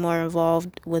like to be more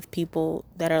involved with people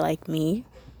that are like me.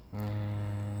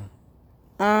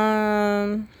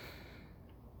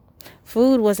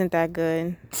 Food wasn't that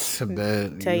good. Tell you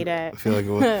that. I feel like it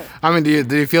was. I mean,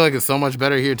 do you feel like it's so much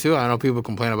better here too? I know people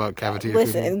complain about cafeteria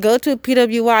food. Listen, go to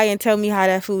PWI and tell me how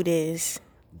that food is.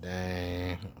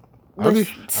 Dang. I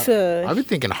be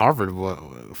thinking Harvard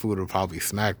food would probably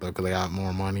smack though, because they got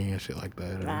more money and shit like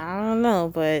that. I don't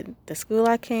know, but the school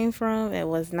I came from, it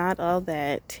was not all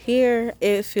that. Here,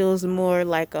 it feels more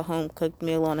like a home cooked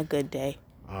meal on a good day.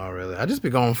 Oh, really? I just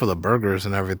be going for the burgers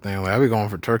and everything. Like I be going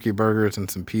for turkey burgers and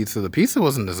some pizza. The pizza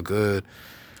wasn't as good,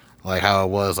 like how it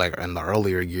was like in the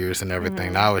earlier years and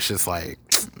everything. Now it's just like,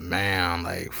 man,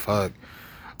 like fuck.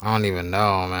 I don't even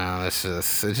know, man. It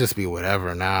just be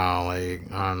whatever now.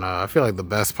 Like, I don't know. I feel like the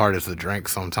best part is the drink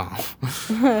sometimes.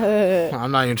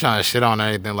 I'm not even trying to shit on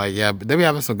anything. Like, yeah, but they be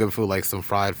having some good food, like some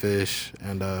fried fish.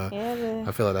 And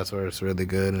I feel like that's where it's really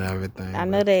good and everything. I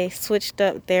know they switched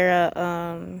up their,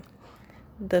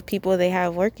 the people they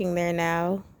have working there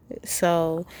now.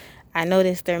 So I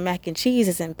noticed their mac and cheese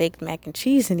isn't baked mac and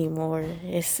cheese anymore.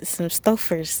 It's some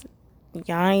Stouffer's.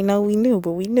 Y'all ain't know we knew,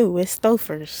 but we knew it's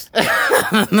Stouffer's.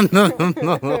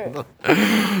 No.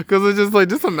 Because it's just like,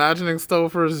 just imagining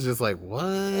Stouffer's is just like, what?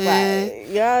 Like,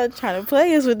 y'all trying to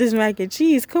play us with this mac and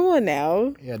cheese. Come on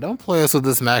now. Yeah, don't play us with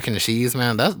this mac and cheese,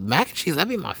 man. That mac and cheese, that'd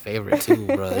be my favorite too,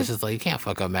 bro. It's just like, you can't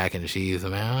fuck up mac and cheese,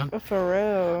 man. For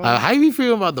real. How you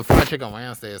feeling about the fried chicken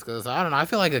Wednesdays? Because I don't know, I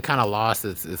feel like it kind of lost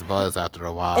its buzz after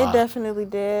a while. It definitely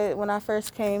did. When I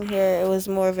first came here, it was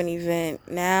more of an event.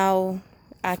 Now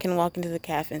I can walk into the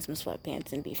cafe in some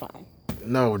sweatpants and be fine.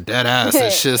 No, dead ass.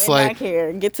 It's just like, I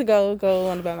care. Get to go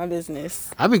on about my business.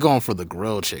 I be going for the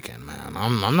grilled chicken, man.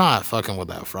 I'm not fucking with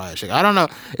that fried chicken. I don't know.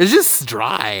 It's just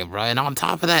dry, bro. And on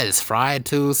top of that, it's fried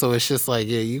too. So it's just like,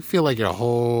 yeah, you feel like your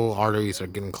whole arteries are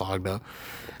getting clogged up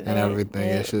and everything.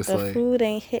 It's just the like, food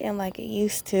ain't hitting like it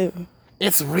used to.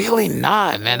 it's really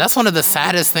not, man. That's one of the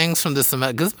saddest things from this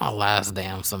semester. Because it's my last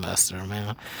damn semester,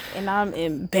 man. And I'm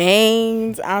in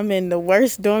Baines. I'm in the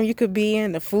worst dorm you could be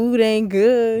in. The food ain't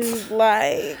good.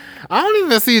 Like, I don't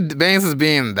even see Baines as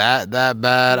being that bad.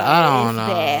 I don't know.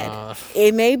 Bad.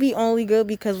 It may be only good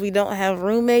because we don't have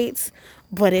roommates,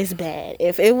 but it's bad.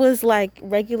 If it was like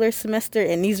regular semester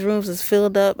and these rooms is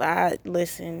filled up,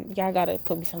 listen, y'all gotta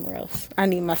put me somewhere else. I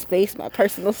need my space, my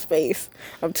personal space.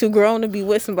 I'm too grown to be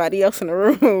with somebody else in the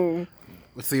room.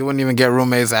 So you wouldn't even get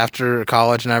roommates after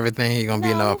college and everything? You're going to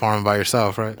be in the No. apartment by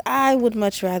yourself, right? I would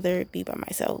much rather be by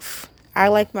myself. I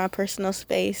like my personal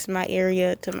space, my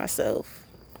area to myself.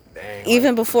 Dang,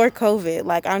 Even before COVID,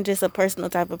 like, I'm just a personal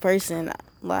type of person.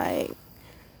 Like,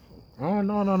 oh,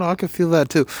 no, I can feel that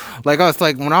too. Like, I was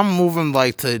like, when I'm moving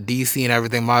like to DC and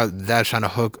everything, my dad's trying to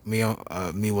hook me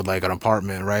with like an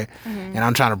apartment, right? And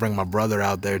I'm trying to bring my brother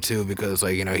out there too, because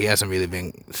like, he hasn't really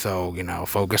been so,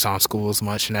 focused on school as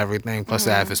much and everything. Plus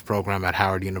I have his program at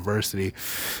Howard University.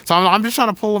 So I'm just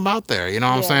trying to pull him out there, you know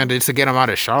what I'm saying? Just to get him out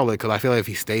of Charlotte, because I feel like if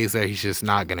he stays there, he's just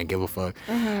not going to give a fuck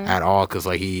at all, because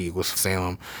like he was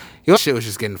Salem. Shit was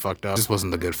just getting fucked up. Just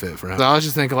wasn't the good fit for him. So I was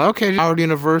just thinking, like, okay, Howard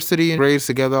University, grades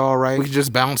together, all right. We could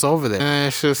just bounce over there. And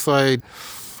it's just like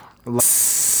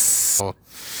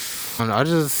I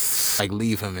just like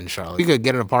leave him in Charlotte. We could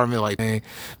get an apartment like they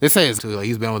say it's 2. Like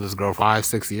he's been with his girl for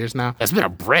 5-6 years now. It's been a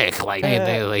brick. Like,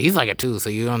 he's like a 2, so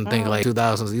you don't think like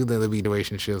 2000s. You think they'll be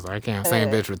relationships. Like, I can't same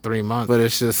bitch for 3 months. But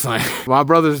it's just like my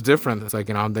brother's different. It's like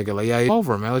I'm thinking like he's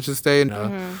over, man. Let's just stay.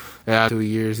 2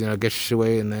 years. Get your shit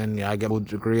away, and then I get a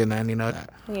degree, and then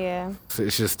yeah. So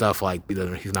it's just stuff like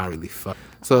he's not really fuck.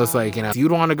 So it's like if you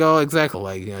don't want to go exactly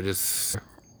like just.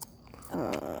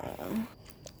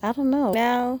 I don't know.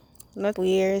 Now, not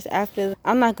years after,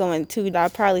 I'm not going to. I'll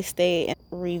probably stay in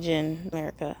region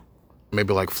America.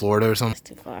 Maybe like Florida or something. It's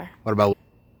too far. What about?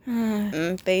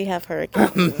 They have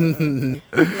hurricanes.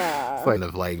 Nah.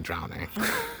 It's like drowning.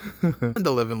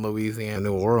 To live in Louisiana,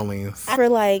 New Orleans. For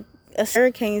like a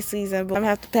hurricane season, but I'm gonna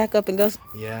have to pack up and go.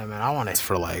 Yeah, man, I want it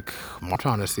for like. I'm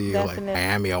trying to see like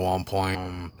Miami at one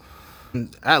point.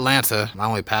 Atlanta. I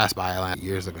only passed by Atlanta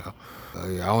years ago. So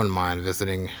yeah, I wouldn't mind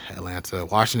visiting Atlanta.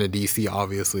 Washington, D.C.,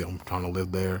 obviously, I'm trying to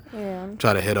live there. Yeah.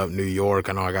 Try to hit up New York.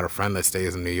 I know I got a friend that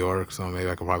stays in New York, so maybe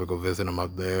I could probably go visit him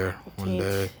up there one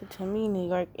day. To me, New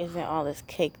York isn't all it's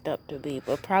caked up to be,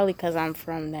 but probably because I'm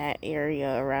from that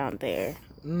area around there.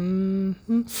 I know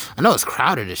it's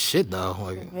crowded as shit, though.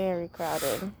 Like very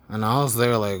crowded. And I was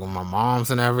there, like, with my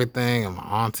moms and everything, and my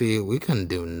auntie. We couldn't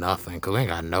do nothing, because we ain't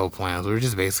got no plans. We were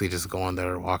just basically just going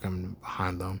there, walking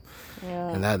behind them. Yeah.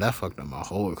 And that fucked up my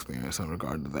whole experience in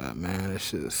regard to that, man.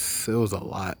 It was a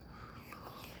lot.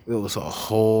 It was a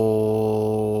whole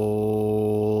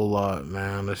lot,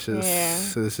 man. It's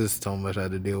just so much I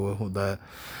had to deal with that.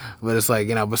 But it's like,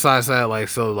 besides that, like,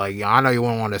 so, like, I know you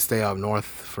wouldn't want to stay up north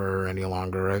for any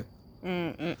longer, right?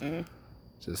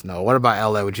 Just no. What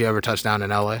about LA? Would you ever touch down in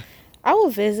LA? I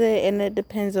will visit, and it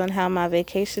depends on how my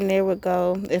vacation there would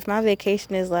go. If my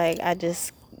vacation is like, I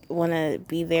just want to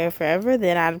be there forever,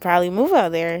 then I'd probably move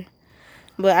out there.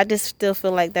 But I just still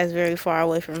feel like that's very far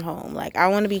away from home. Like, I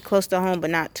want to be close to home, but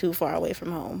not too far away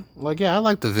from home. Like, yeah, I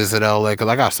like to visit LA because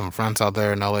I got some friends out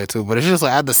there in LA too. But it's just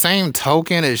like, at the same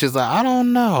token, it's just like, I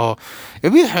don't know.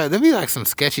 There'd be like some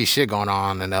sketchy shit going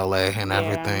on in LA and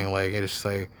everything. Like, it's just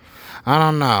like, I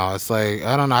don't know. It's like,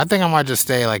 I don't know. I think I might just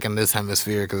stay like in this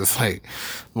hemisphere because it's like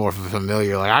more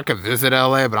familiar. Like, I could visit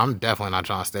LA, but I'm definitely not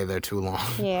trying to stay there too long.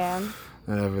 Yeah.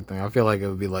 And everything. I feel like it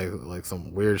would be like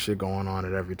some weird shit going on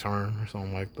at every turn or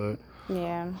something like that.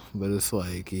 Yeah. But it's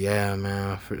like, yeah,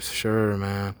 man, for sure,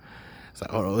 man. It's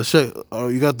like, let's check. Oh,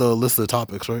 you got the list of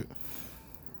topics, right?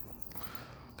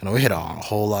 I know we hit on a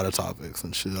whole lot of topics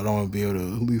and shit. I don't want to be able to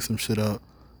leave some shit out.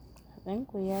 I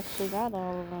think we actually got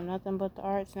all of them. Nothing but the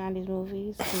arts, 90s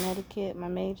movies, Connecticut, my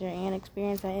major, and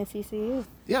experience at NCCU.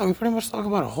 Yeah, we pretty much talk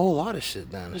about a whole lot of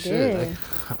shit, man. We shit. did.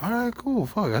 Like, all right, cool.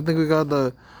 Fuck. I think we got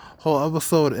the whole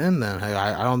episode in then. Hey,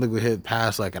 I don't think we hit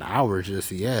past like an hour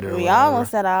just yet. Or we whatever.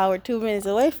 almost at an hour, 2 minutes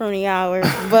away from the hour.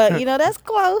 But, that's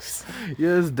close.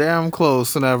 Yeah, it's damn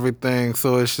close and everything.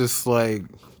 So it's just like,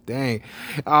 dang.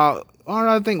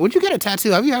 Another thing, would you get a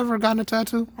tattoo? Have you ever gotten a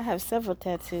tattoo? I have several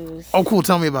tattoos. Oh, cool.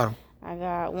 Tell me about them. I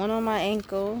got one on my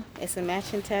ankle. It's a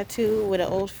matching tattoo with an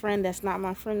old friend that's not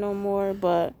my friend no more,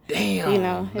 but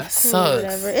damn, it's that cool, sucks.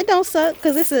 whatever. It don't suck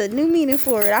because it's a new meaning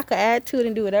for it. I could add to it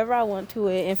and do whatever I want to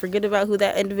it and forget about who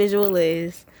that individual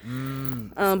is.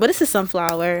 But it's a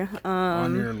sunflower.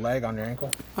 On your leg, on your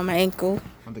ankle? On my ankle.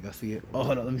 I don't think I see it. Oh,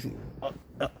 hold on, let me see. Oh,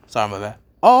 sorry, my bad.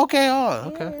 Oh, okay.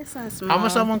 Oh, okay. Yeah, it's not small. How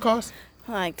much that one cost?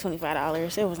 Like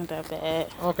 $25. It wasn't that bad.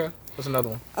 Okay. What's another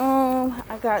one?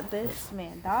 I got this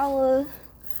mandala.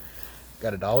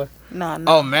 Got $1? No.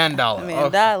 Oh, mandala.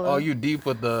 Mandala. Oh, you deep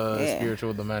with the spiritual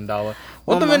with the mandala.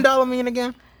 What the mandala mean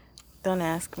again? Don't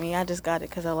ask me. I just got it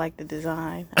because I like the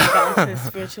design. I got into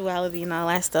spirituality and all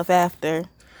that stuff after.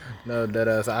 No, that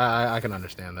is. I can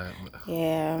understand that.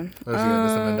 Yeah. Let's get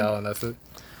this Mandela, and that's it.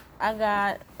 I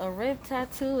got a rib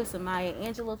tattoo. It's a Maya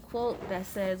Angelou quote that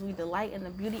says, "We delight in the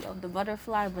beauty of the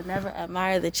butterfly, but never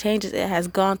admire the changes it has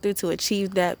gone through to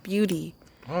achieve that beauty."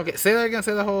 Okay, say that again.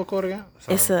 Say the whole quote again.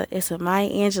 Sorry. It's a Maya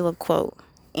Angelou quote,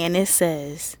 and it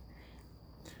says,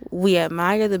 "We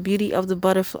admire the beauty of the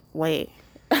butterfly." Wait,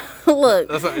 look.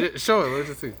 That's like, show it. Let's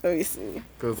just see. Let me see.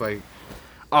 Cause like,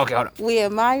 okay, hold on. We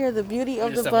admire the beauty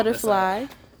of the butterfly,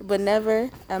 but never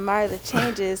admire the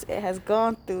changes it has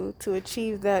gone through to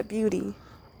achieve that beauty.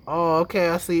 Oh, okay.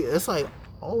 I see. It's like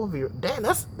all of your. Damn,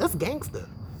 that's gangster.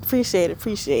 Appreciate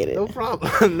it. No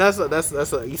problem. that's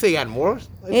a. You say you had more?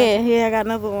 Like Yeah. I got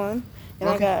another one, and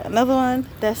Okay. I got another one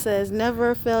that says,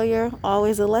 "Never a failure,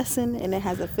 always a lesson," and it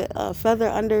has a feather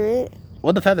under it.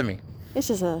 What the feather mean? It's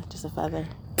just a feather,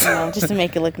 just to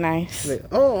make it look nice.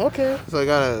 Oh, okay. So I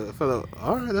got a feather.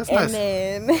 All right, that's nice.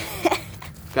 And then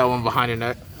Got one behind your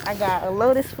neck. I got a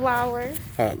lotus flower,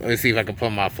 Let me see if I can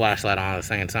put my flashlight on at the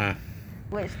same time.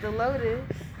 which the lotus.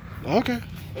 Okay.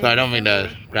 So I don't mean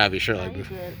to grab your shirt like this.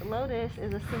 Lotus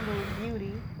is a symbol of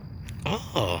beauty.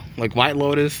 Oh, like White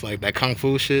Lotus, like that kung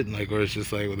fu shit, like where it's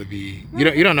just like would it be?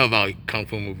 You don't know about like, kung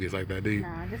fu movies like that, do you?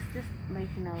 Nah, just make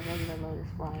regular lotus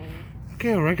flowers.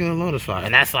 Okay, a regular lotus flower,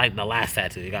 and that's like the last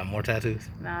tattoo. You got more tattoos?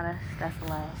 Nah, that's the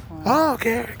last one. Oh,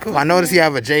 okay, cool. I noticed you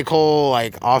have a J. Cole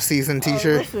like off-season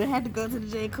T-shirt. Listen, I had to go to the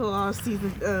J. Cole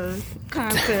all-season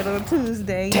concert on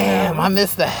Tuesday. Damn, I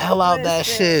missed the hell out that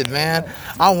shit, man.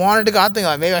 I wanted to go. I think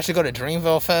like maybe I should go to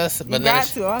Dreamville Fest, but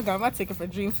I got my ticket for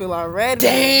Dreamville already.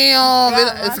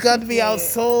 Damn, it's got to be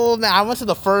outsold, man. I went to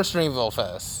the first Dreamville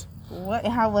Fest. What?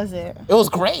 How was it? It was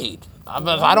great. I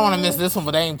don't want to miss this one,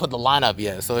 but they ain't put the lineup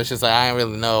yet, so it's just like I ain't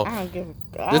really know. I don't give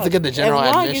a Just to get the general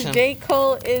admission. As long as J.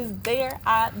 Cole is there,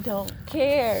 I don't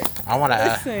care. I want to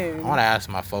ask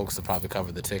my folks to probably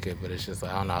cover the ticket, but it's just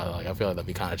like I don't know. Like I feel like that'd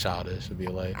be kind of childish. It'd be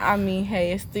like. I mean,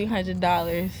 hey, it's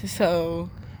 $300, so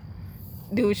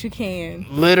do what you can.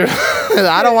 Literally,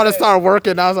 I don't want to start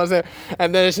working now. So I said,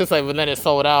 and then it's just like, but then it's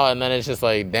sold out, and then it's just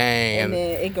like, dang. And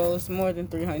then it goes more than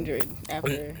 $300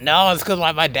 after. No, it's because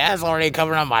my dad's already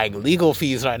covering up my legal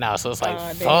fees right now, so it's like,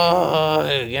 fuck.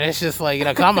 And it's just like,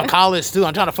 because I'm a college student,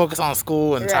 I'm trying to focus on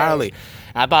school entirely. Right.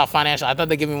 And I thought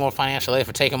they'd give me more financial aid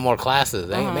for taking more classes.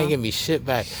 They ain't give me shit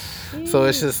back. So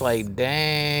it's just like,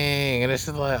 dang. And it's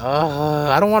just like,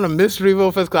 I don't want to miss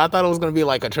Dreamville Fest because I thought it was going to be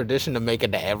like a tradition to make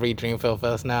it to every Dreamville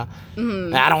Fest now. Mm-hmm.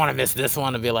 And I don't want to miss this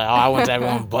one to be like, I went to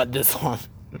everyone but this one.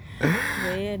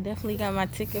 Yeah, definitely got my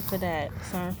ticket for that,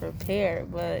 so I'm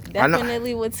prepared. But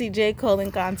definitely would see J. Cole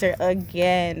in concert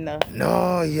again.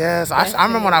 No, yes. I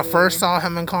remember when I first saw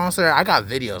him in concert. I got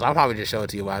videos. I'll probably just show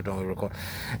it to you after we record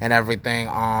and everything.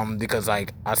 Because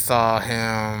like I saw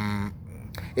him.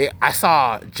 I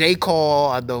saw J.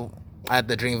 Cole at the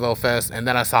Dreamville Fest, and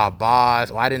then I saw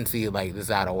Boss. Well, I didn't see like this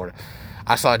out of order.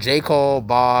 I saw J. Cole,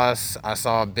 Boss. I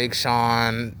saw Big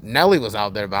Sean. Nelly was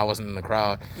out there, but I wasn't in the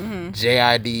crowd. Mm-hmm.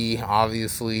 JID,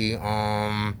 obviously.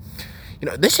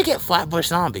 They should get Flatbush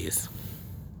Zombies.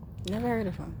 Never heard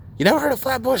of them. You never heard of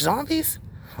Flatbush Zombies?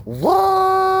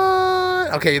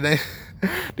 What? Okay, then,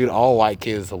 dude, all white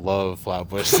kids love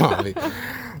Flatbush Zombies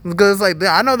because like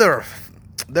I know they're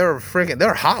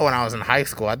hot when I was in high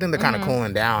school. I think they're kind of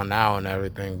cooling down now and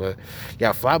everything. But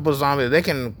yeah, Flatbush Zombies, they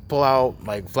can pull out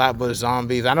like Flatbush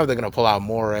Zombies. I know they're gonna pull out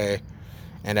Moray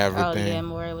and everything. Oh yeah,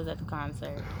 Moray was at the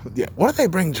concert. Yeah, what if they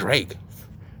bring Drake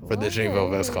for the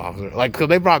Dreamville Fest concert? Like, cause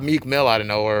they brought Meek Mill out of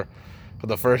nowhere for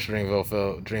the first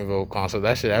Dreamville concert.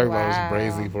 That shit, everybody was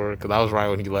crazy for it. Cause that was right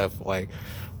when he left like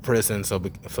prison.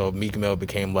 So Meek Mill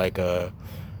became like a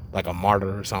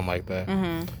martyr or something like that.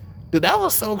 Mm-hmm. Dude, that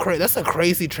was so crazy. That's a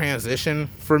crazy transition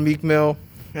for Meek Mill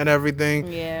and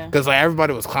everything. Yeah. Because like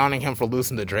everybody was clowning him for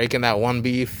losing to Drake in that one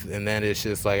beef, and then it's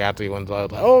just like after he went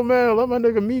out, like, oh man, let my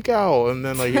nigga Meek out, and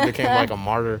then like he became like a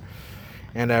martyr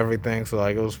and everything. So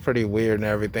like it was pretty weird and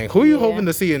everything. Who are you hoping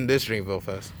to see in this Dreamville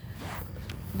Fest?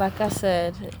 Like I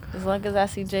said, as long as I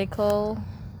see J. Cole,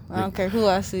 I don't care who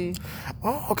I see.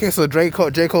 Oh, okay. So J.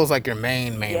 Cole's like your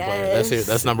main player.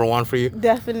 That's number one for you?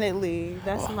 Definitely.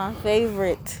 That's my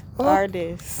favorite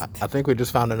artist. I think we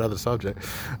just found another subject.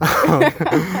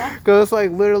 Because it's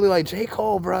like literally like J.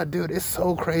 Cole, bro, dude, it's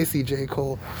so crazy, J.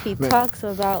 Cole. He talks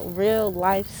about real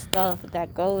life stuff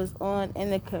that goes on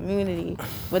in the community.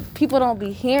 But people don't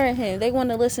be hearing him. They want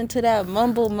to listen to that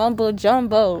mumble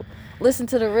jumbo. Listen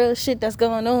to the real shit that's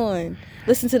going on.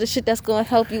 Listen to the shit that's going to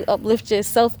help you uplift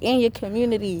yourself and your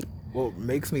community. What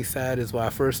makes me sad is when I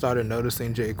first started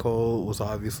noticing J. Cole was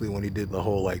obviously when he did the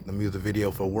whole like the music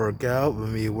video for Workout.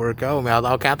 When me workout,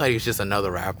 I thought he was just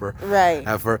another rapper. Right.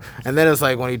 At first. And then it's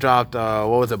like when he dropped what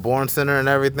was it, Born Center and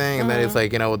everything, and then it's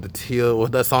like, with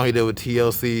with that song he did with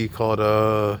TLC called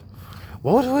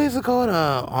what was it called?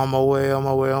 On my way, on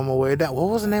my way, on my way. What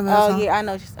was the name of that song? Oh yeah, I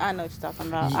know what you're talking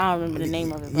about. I don't remember the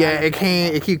name of it. Yeah,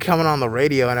 it keep coming on the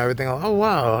radio and everything. Like, oh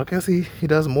wow, I guess he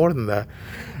does more than that.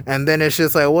 And then it's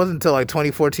just like, it wasn't until like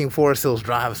 2014 Forest Hills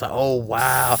Drive. It's like, oh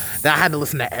wow. Then I had to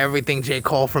listen to everything J.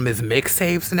 Cole from his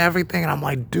mixtapes and everything. And I'm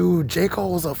like, dude, J.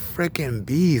 Cole was a freaking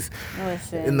beast.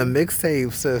 Listen. In the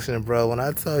mixtape session, bro. When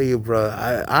I tell you, bro,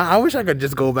 I wish I could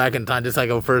just go back in time, just like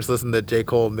first listen to J.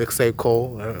 Cole, mixtape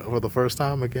Cole for the first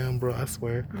time again, bro. I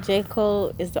swear. J.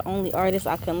 Cole is the only artist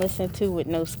I can listen to with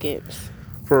no skips.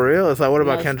 For real? It's like, what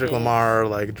about No Kendrick skips. Lamar or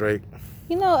like Drake?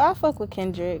 I fuck with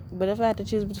Kendrick, but if I had to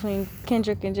choose between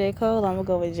Kendrick and J. Cole, I'm gonna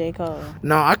go with J. Cole.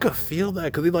 No, I could feel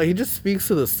that because he just speaks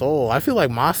to the soul. I feel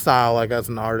like my style, like as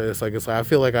an artist, like it's like I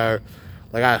feel like I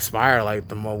aspire like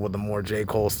with the more J.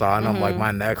 Cole style. And I'm like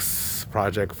my next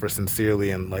project for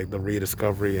Sincerely and like the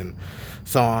Rediscovery and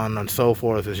so on and so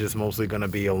forth is just mostly gonna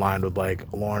be aligned with like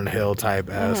Lauryn Hill type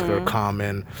esque or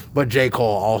Common, but J.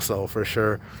 Cole also for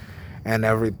sure. And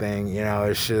everything,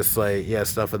 it's just like,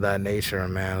 stuff of that nature,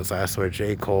 man. So I swear,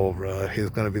 J. Cole, bro, he's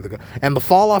gonna be the guy. And The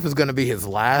Fall Off is gonna be his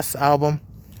last album.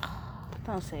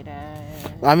 Don't say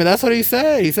that. I mean, that's what he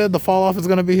said. He said The Fall Off is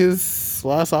gonna be his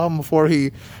last album before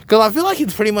because I feel like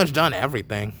he's pretty much done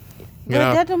everything.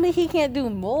 But that don't mean he can't do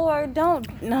more.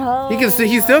 No.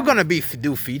 He's still gonna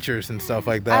do features and stuff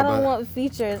like that. I don't want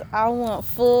features. I want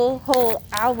full whole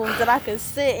albums that I can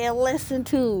sit and listen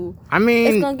to. I mean,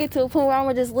 it's gonna get to a point where I'm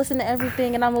gonna just listen to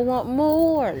everything and I'm gonna want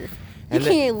more. You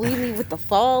can't leave me with The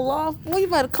Fall Off. Boy, you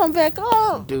better come back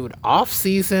up. Dude, Off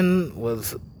Season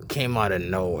came out of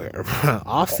nowhere.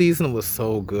 Off Season was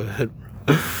so good.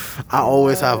 I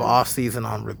always have Off Season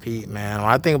on repeat, man. When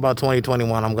I think about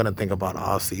 2021, I'm gonna think about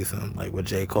Off Season, like with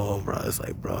J. Cole, bro. It's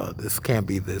like, bro, this can't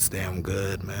be this damn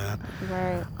good, man.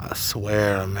 Right. I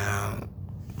swear, man,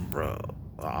 bro.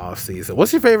 Off Season.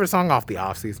 What's your favorite song off the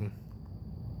Off Season?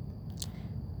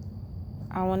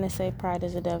 I want to say Pride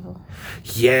is the Devil.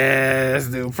 Yes,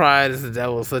 dude. Pride is the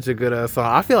Devil is such a good song.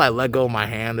 I feel like Let Go of My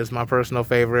Hand is my personal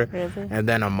favorite. Really? And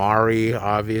then Amari,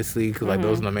 obviously, because like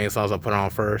those are the main songs I put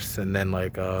on first. And then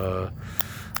like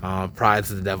Pride is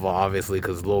the Devil, obviously,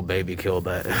 because Lil Baby killed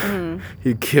that.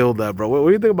 He killed that, bro. What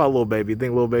do you think about Lil Baby? You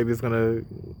think Lil Baby's going to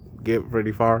get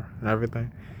pretty far and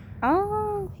everything?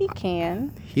 He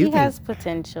can. He has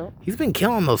potential. He's been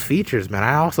killing those features, man.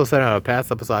 I also said in a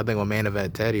past episode, I think with Main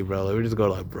Event Teddy, bro, like, we just go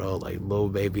like, bro, like Lil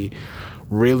Baby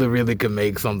really, really could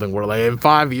make something where like in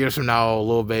 5 years from now,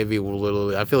 Lil Baby will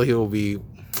literally, I feel like he will be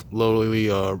literally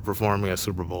performing at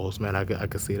Super Bowls, man. I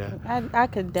could see that. I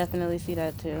could definitely see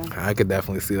that too. I could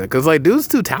definitely see that because like dude's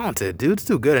too talented, dude's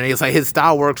too good, and it's like his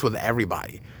style works with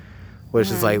everybody. Which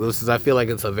is like, I feel like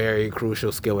it's a very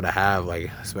crucial skill to have,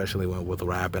 like, especially with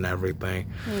rap and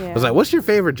everything. Yeah. It's like, what's your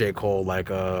favorite J. Cole, like,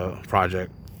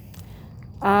 project?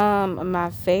 My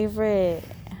favorite,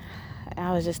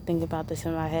 I was just thinking about this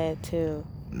in my head, too.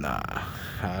 Nah.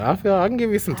 I feel I can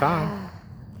give you some time.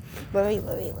 Let me.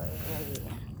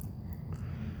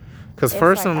 Because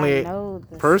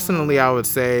personally, I would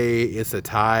say it's a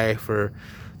tie for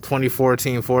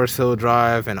 2014 Forest Hill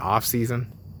Drive and Off Season.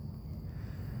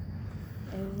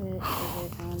 Is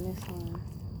it on this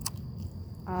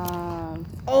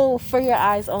one? For Your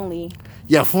Eyes Only.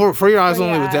 Yeah, for Your Eyes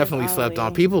Only was definitely slept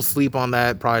on. People sleep on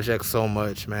that project so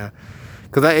much, man.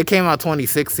 Because it came out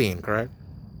 2016, correct?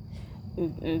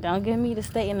 Don't get me to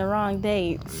state in the wrong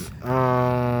dates.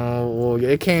 Well,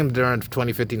 it came during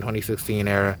 2015, 2016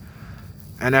 era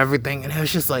and everything. And it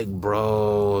was just like,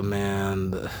 bro,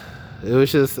 man. It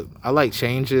was just, I like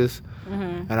Changes.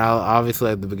 And I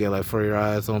obviously at the beginning, like For Your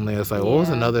Eyes Only. It's like, what was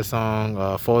another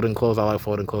song? Folding Clothes. I like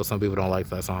Folding Clothes. Some people don't like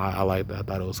that song. I like that. I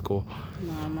thought it was cool.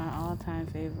 No, my all-time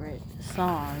favorite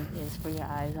song is For Your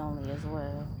Eyes Only as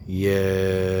well.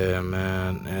 Yeah,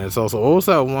 man. And it's also, what was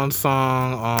that one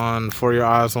song on For Your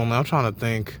Eyes Only? I'm trying to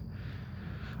think.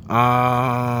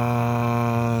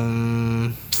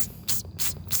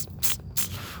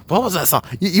 What was that song?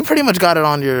 You pretty much got it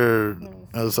on your.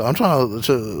 So I'm trying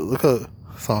to look up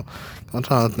song. I'm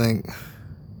trying to think.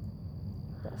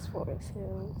 That's Forest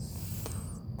Hills.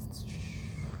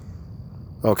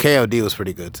 Oh, KOD was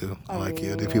pretty good too. I like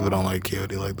KOD. People don't like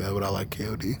KOD like that, but I like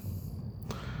KOD.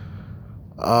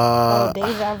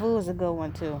 Deja Vu is a good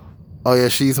one too. Oh yeah,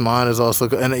 She's Mine is also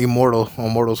good. And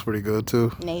Immortal's pretty good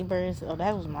too. Neighbors. Oh,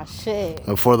 that was my shit.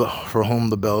 For Whom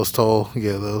the Bells Toll.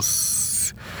 Yeah,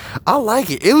 those. I like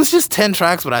it. It was just 10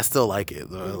 tracks, but I still like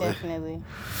it. Definitely.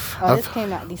 Oh, this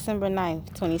came out December 9th,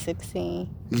 2016.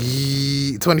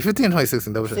 2015,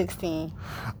 2016. That was 16.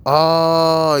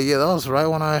 Oh, yeah, that was right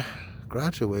when I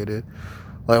graduated.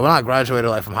 Like, when I graduated,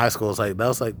 like, from high school, it's like, that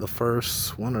was, like, the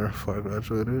first winter before I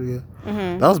graduated, yeah.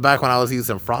 Mm-hmm. That was back when I was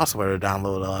using Frostware to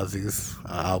download all these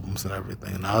albums and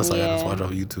everything. And I was like, I just watch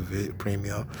off YouTube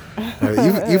Premium.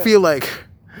 You feel like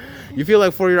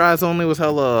For Your Eyes Only was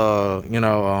hella,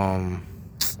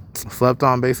 slept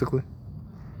on, basically?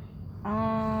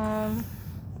 I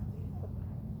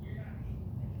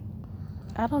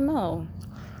don't know.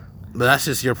 But that's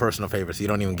just your personal favorite, so you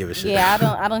don't even give a shit. Yeah,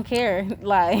 I don't care.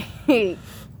 Like, yeah.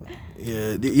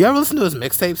 You ever listen to his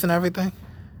mixtapes and everything?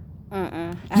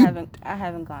 I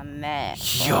haven't gone that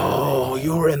far. Yo,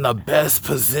 you were in the best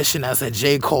position as a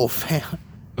J. Cole fan.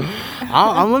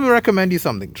 Let me recommend you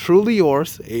something. Truly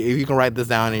Yours. If you can write this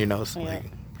down in your notes. Yeah. Like,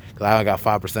 cause I only got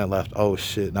 5% left. Oh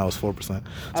shit, now it's 4%. So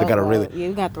I gotta really.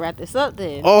 You got to wrap this up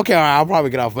then. Okay, all right, I'll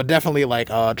probably get off, but definitely like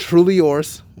Truly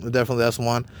Yours. Definitely that's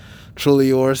one. Truly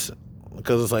Yours,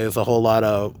 because it's like it's a whole lot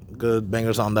of good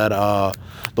bangers on that.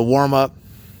 The Warm Up.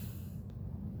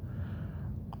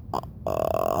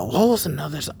 What was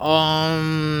another?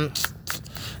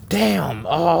 Damn.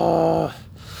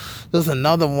 There's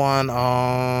another one.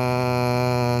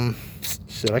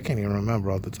 Shit, I can't even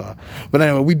remember off the top. But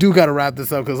anyway, we do got to wrap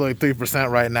this up because only 3%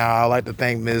 right now. I'd like to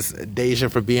thank Miss Deja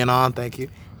for being on. Thank you.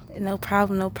 No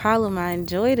problem. I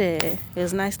enjoyed it. It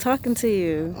was nice talking to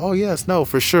you. Oh, yes. No,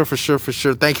 for sure.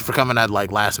 Thank you for coming at, like,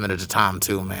 last minute of time,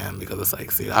 too, man. Because it's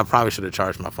like, see, I probably should have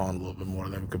charged my phone a little bit more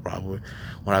than we could probably.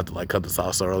 We'll have to, like, cut this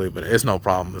off so early. But it's no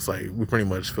problem. It's like, we pretty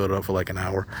much filled it up for, like, an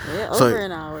hour. Yeah, over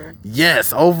an hour.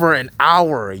 Yes, over an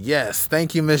hour. Yes.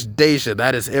 Thank you, Miss Deja.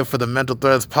 That is it for the Mental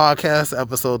Threads podcast,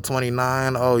 episode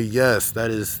 29. Oh, yes.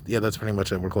 That's pretty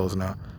much it. We're closing out.